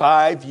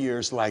 5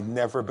 years like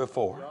never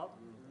before.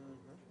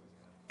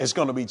 It's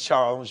going to be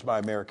challenged by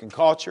American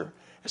culture.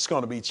 It's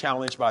going to be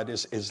challenged by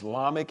this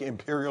Islamic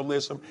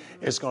imperialism.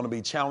 It's going to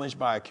be challenged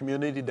by a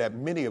community that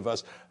many of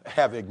us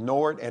have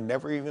ignored and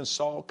never even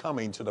saw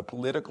coming to the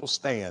political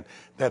stand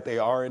that they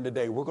are in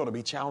today. We're going to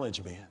be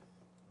challenged, men.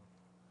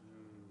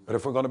 But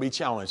if we're going to be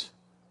challenged,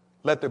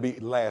 let there be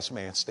last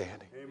man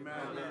standing. Amen.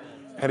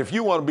 And if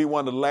you want to be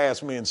one of the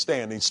last men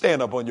standing,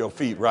 stand up on your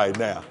feet right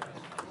now.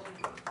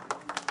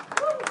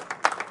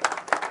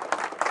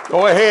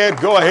 Go ahead.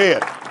 Go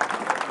ahead.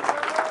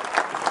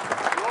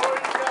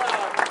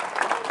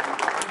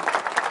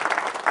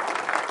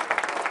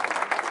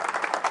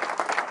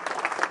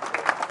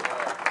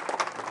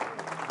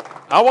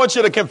 I want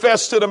you to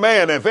confess to the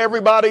man, if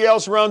everybody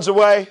else runs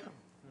away,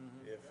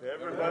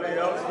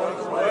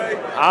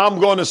 I'm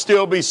going to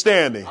still be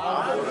standing.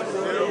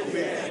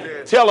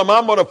 Tell him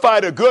I'm going to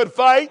fight a good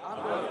fight.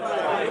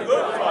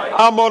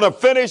 I'm going to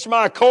finish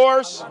my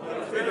course.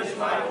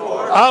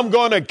 I'm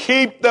going to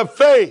keep the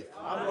faith.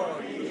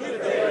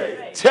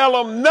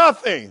 Tell him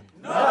nothing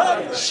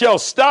shall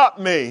stop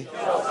me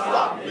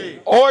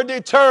or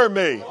deter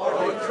me.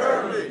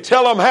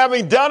 Tell him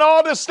having done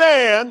all to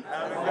stand,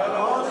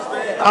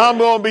 I'm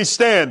going to be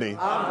standing.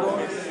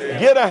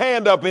 Get a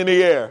hand up in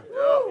the air.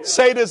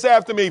 Say this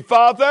after me.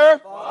 Father,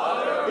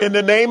 in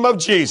the name of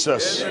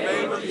Jesus,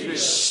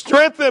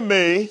 strengthen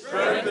me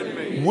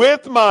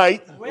with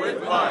might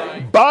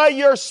by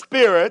your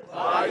Spirit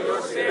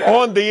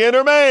on the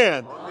inner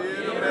man.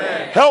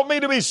 Help me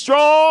to be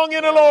strong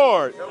in the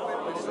Lord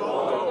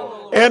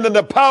and in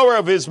the power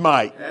of his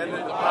might.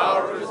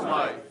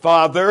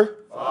 Father,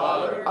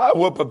 I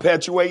will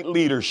perpetuate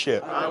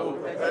leadership.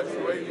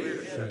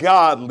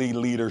 Godly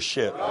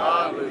leadership.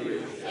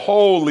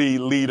 Holy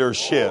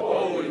leadership.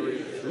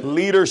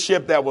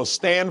 Leadership that will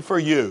stand for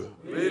you.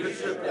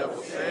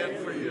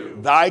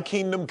 Thy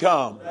kingdom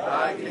come.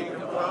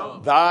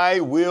 Thy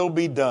will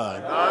be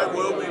done.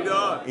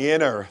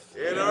 In earth.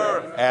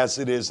 As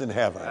it is in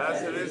heaven.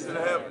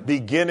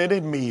 Begin it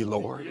in me,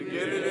 Lord.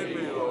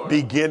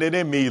 Begin it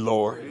in me,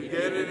 Lord.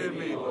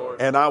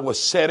 And I will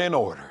set in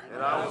order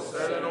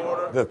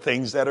the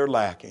things that are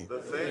lacking.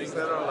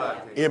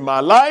 In my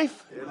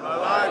life,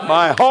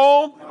 my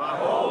home,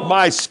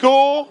 my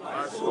school,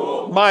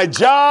 my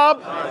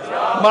job,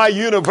 my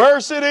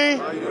university,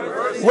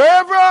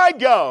 wherever I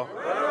go,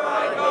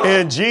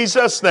 in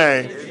Jesus'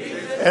 name.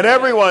 And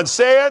everyone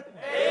say it.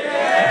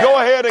 Go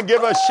ahead and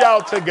give a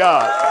shout to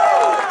God.